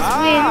the best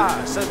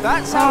win. So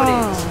that's how it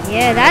is.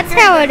 Yeah, that's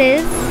how it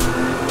is.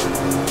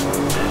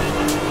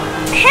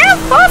 How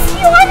fast do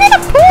you run in a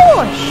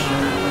Porsche?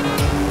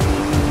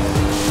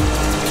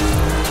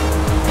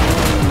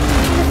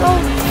 This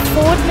old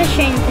Ford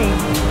machine thing.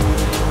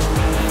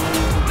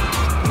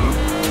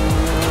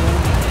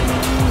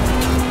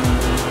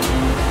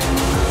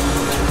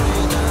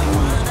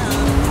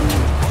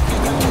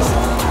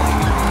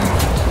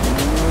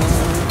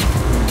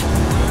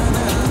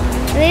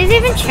 Are these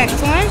even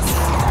checkpoints?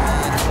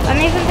 I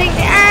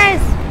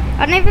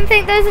don't even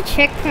think those are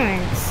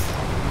checkpoints.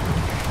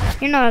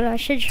 You know what I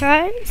should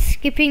try?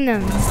 Skipping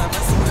them.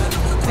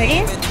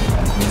 Ready?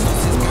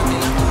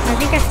 I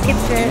think I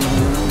skipped it.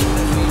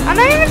 I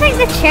don't even think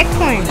they're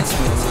checkpoints.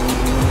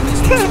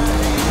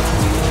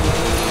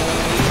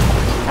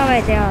 Oh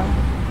wait, they are.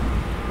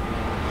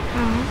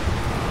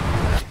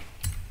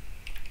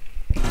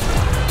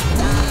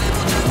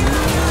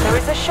 There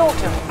is a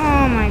shorter.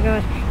 Oh my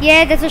god.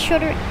 Yeah, there's a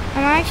shorter.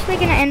 Am I actually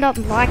gonna end up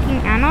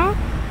liking Anna?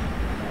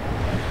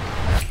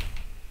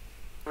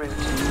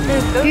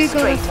 The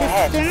Google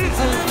Assistant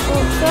of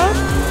Forza.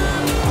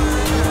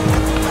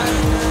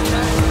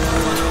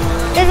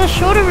 There's a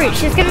shorter route.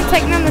 She's gonna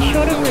take me on the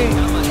shorter route. I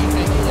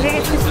think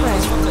it's this way.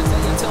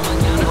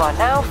 You are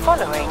now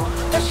following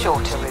the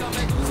shorter route.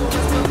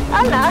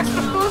 Anna,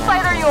 whose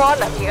side are you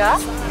on, amiga?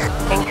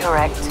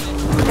 Incorrect.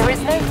 There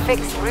is no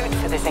fixed route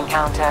for this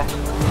encounter.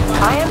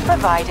 I am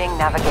providing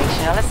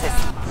navigational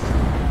assistance.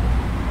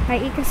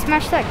 Wait, you can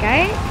smash that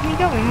gate? Can you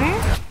go in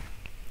there?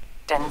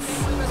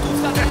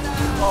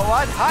 Oh,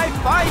 I'd high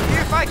five you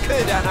if I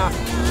could, Anna.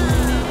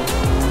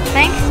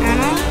 Thanks,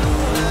 Anna.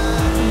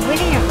 I'm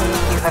winning at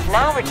least. You have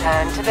now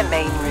returned to the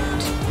main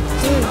route.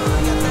 Dude.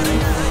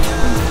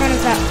 In front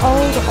of that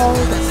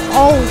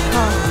old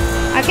car.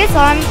 I guess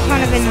I'm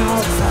kind of in an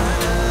old car.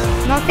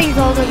 Nothing's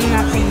older than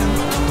that thing.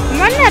 I'm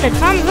running out of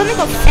time. I've only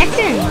got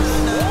seconds.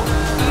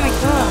 Oh my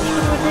gosh, what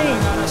am I doing?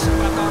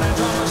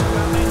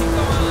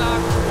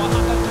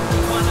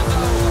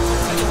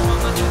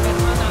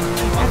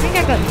 I think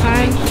I got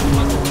time.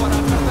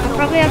 I'll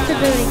probably have to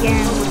do it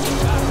again.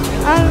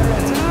 Oh,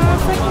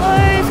 so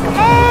close. Come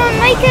on,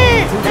 make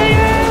it.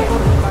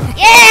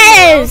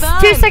 Yes!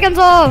 2 seconds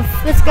off.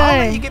 Let's go.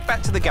 I'll let you get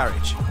back to the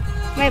garage.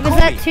 Wait, was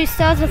that 2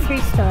 stars or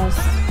 3 stars?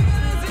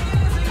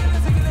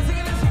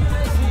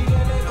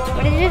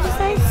 What did you just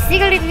say?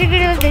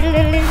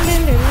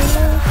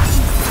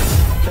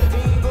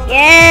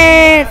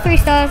 Yeah, 3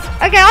 stars.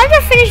 Okay, I'm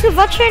gonna finish the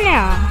Vocho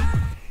now.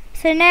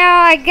 So now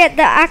I get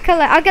the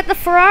accolade. I get the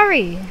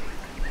Ferrari.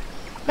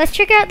 Let's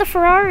check out the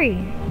Ferrari.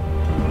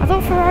 I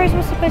thought Ferraris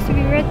were supposed to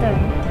be red though.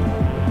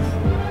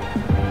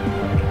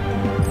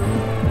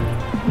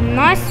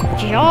 Nice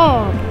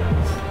job.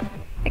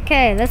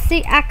 Okay, let's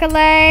see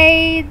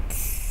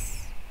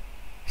accolades.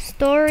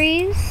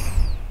 Stories.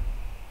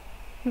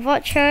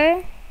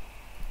 Vocho.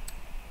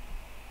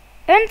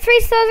 Earn 3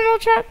 stars in all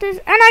chapters.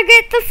 And I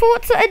get the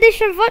Forza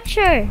Edition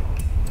Vocho.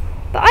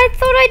 But I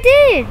thought I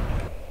did.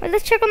 Wait,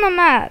 let's check on the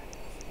map.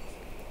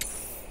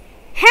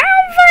 How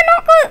have I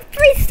not got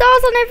 3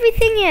 stars on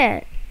everything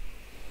yet?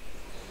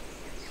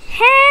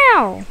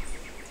 How?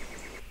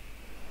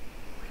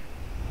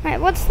 Wait,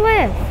 what's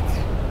left?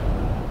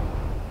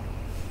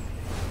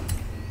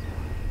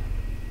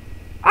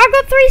 I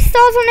got 3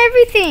 stars on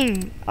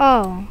everything.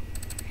 Oh.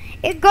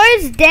 It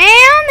goes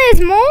down?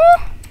 There's more?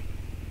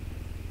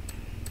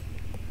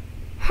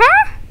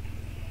 Huh?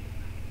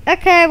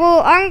 Okay,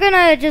 well, I'm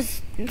gonna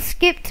just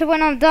skip to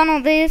when I've done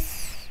all this.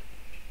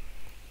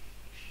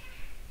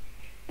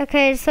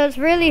 Okay, so it's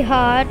really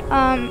hard.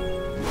 I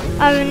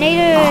need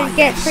to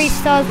get 3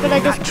 stars, but I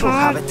just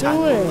can't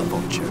do it.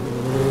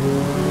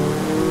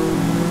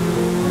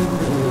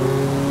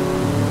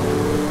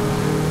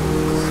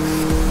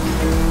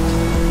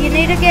 You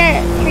need to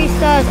get 3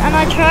 stars, and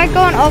I tried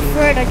going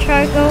off-road. I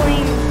tried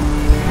going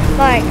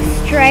like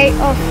straight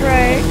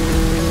off-road.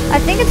 I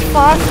think it's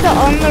faster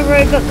on the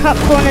road, but cut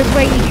corners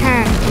where you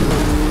can.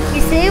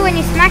 You see, when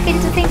you smack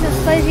into things, it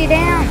slows you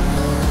down.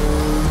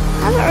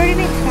 Has it already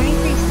been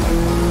 23 seconds?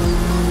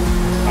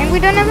 And we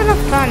don't have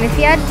enough time. If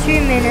you had 2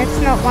 minutes,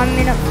 not 1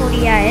 minute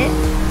 48,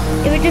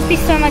 it would just be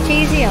so much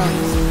easier.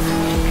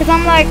 Because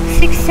I'm like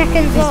 6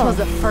 seconds off. This was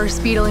the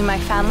first Beetle in my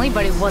family,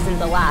 but it wasn't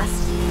the last.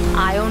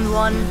 I owned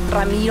one,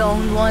 Ramiro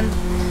owned one.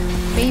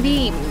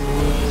 Maybe,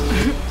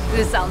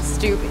 this sounds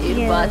stupid,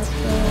 Yeah, but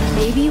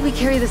maybe we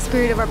carry the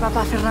spirit of our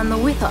Papa Fernando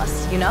with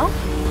us, you know?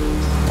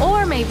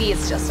 Or maybe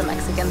it's just a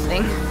Mexican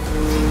thing.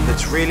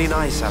 That's really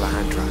nice,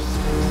 Alejandra.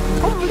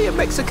 Probably a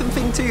Mexican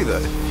thing too,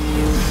 though.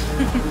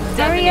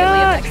 Definitely Hurry a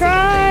up, Mexican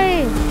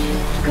try!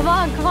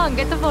 thing. Come on,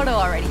 get the photo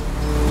already.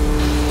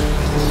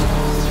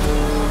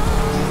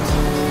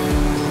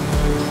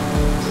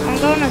 I'm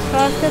going as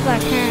fast as I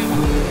can.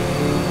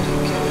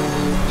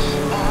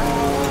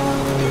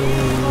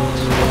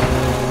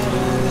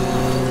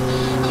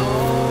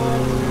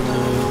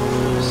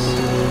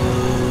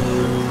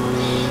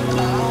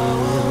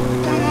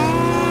 Come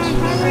on,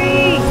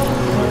 hurry!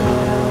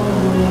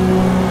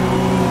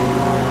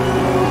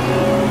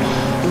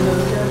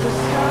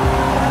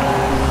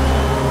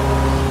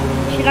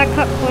 Should I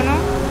cut corner?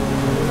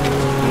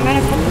 I'm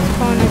gonna cut this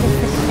corner just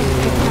for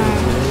extra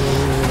time.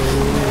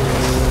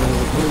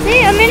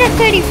 See, a minute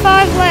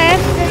 35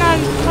 left and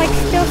I'm like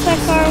still so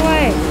far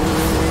away.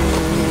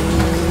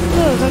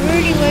 Look, I've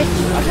already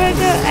wasted, I've only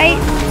got 8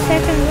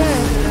 seconds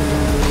left.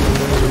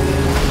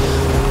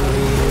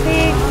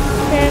 6,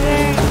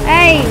 7,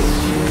 8.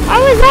 I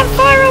was that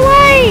far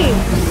away!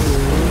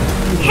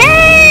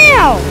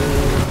 How?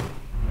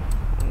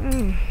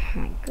 Oh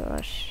my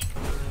gosh.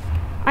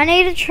 I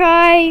need to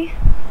try.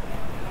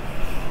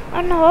 I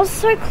don't know, I was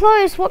so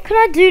close. What can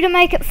I do to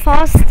make it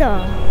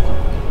faster?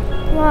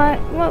 Like,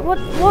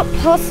 what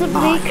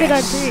possibly could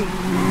I do?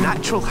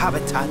 Natural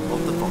habitat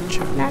of the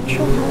vulture.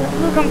 Natural.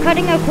 Look, I'm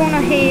cutting a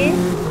corner here.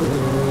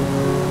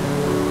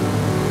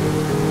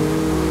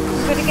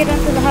 I'm gonna get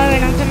onto the highway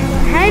and I'm gonna.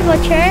 Hey,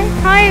 Butcher.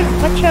 Hi,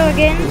 Butcher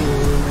again.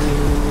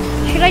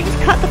 Should I just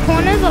cut the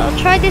corners? I'll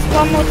try this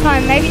one more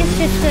time. Maybe it's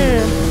just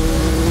a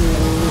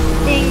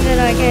thing that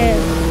I get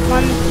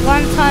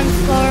one time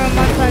slower and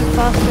one time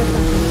faster.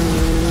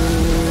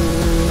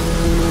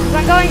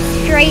 I'm going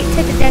straight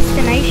to the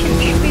destination.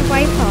 It should be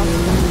way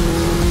faster.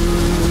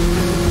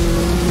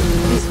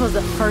 This was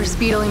the first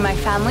Beetle in my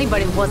family,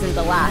 but it wasn't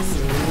the last.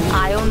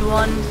 I owned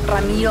one,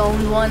 Ramiro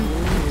owned one.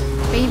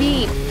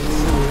 Maybe,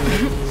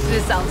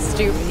 this sounds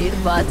stupid,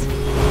 but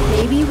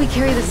maybe we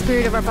carry the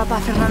spirit of our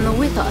Papa Fernando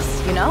with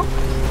us, you know?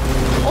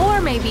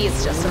 Or maybe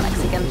it's just a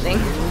Mexican thing.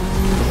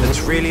 That's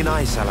really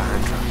nice,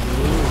 Alejandra.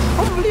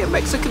 Probably a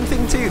Mexican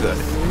thing too, though.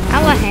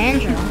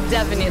 Alejandro.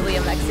 Definitely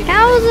a Mexican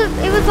How was thing.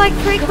 it? It was like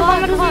 3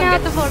 kilometers Come on, now.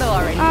 get the photo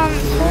already.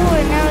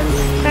 Forward. Now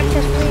it's back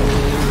to 3.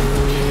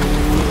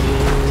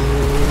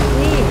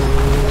 Weird.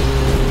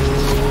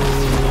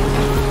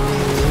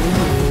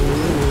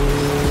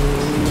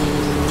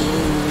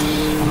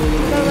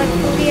 We've got like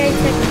 48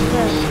 seconds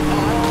left.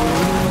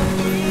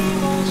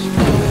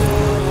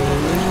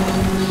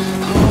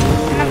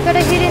 And I've got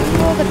to hit into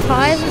all the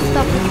tires and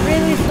stuff, which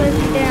really slows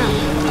me down.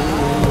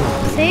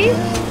 See?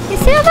 You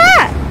see all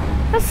that?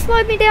 That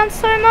slowed me down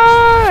so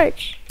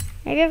much.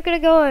 Maybe I've got to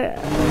go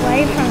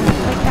away from it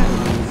like that.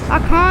 I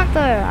can't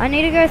though. I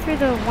need to go through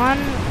the one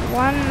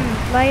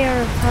layer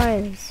of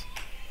tires.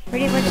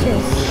 Pretty much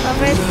this. I'll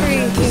go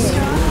through here.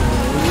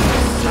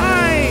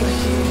 No!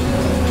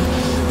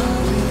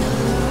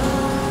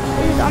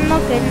 I'm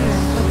not getting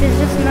this. Like, there's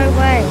just no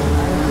way.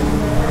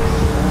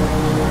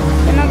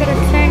 Then I'm going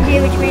to turn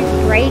here, which means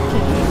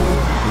braking.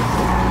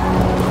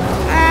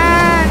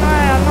 Ah, no,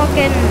 I'm not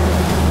getting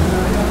it.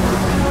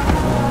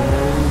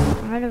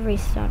 I'm going to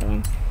restart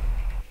again.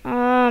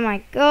 Oh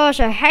my gosh,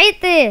 I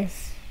hate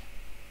this.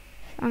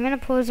 I'm going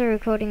to pause the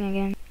recording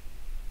again.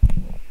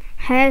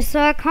 Hey, so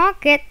I can't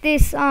get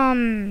this,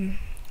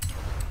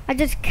 I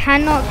just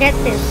cannot get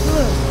this.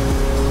 Look.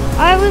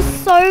 I was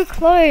so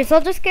close.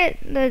 I'll just get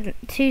the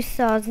 2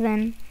 stars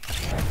then.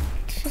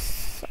 It's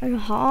just so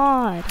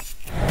hard.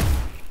 I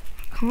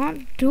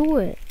can't do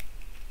it.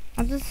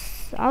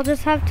 I'll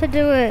just have to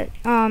do it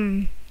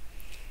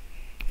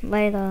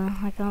later.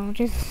 Like I'll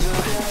just do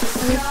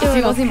If it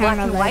it off was in black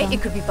camera and white, later.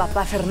 it could be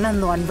Papa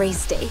Fernando on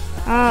race day.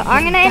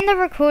 I'm gonna end the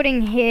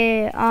recording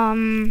here.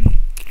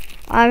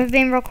 I've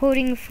been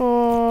recording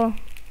for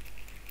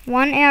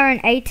 1 hour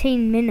and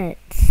 18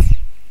 minutes.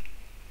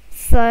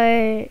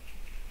 So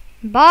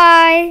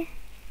bye,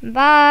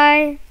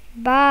 bye,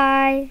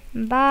 bye,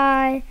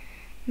 bye,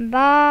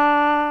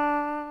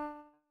 bye.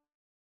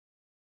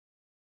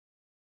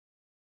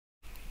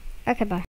 Okay, bye.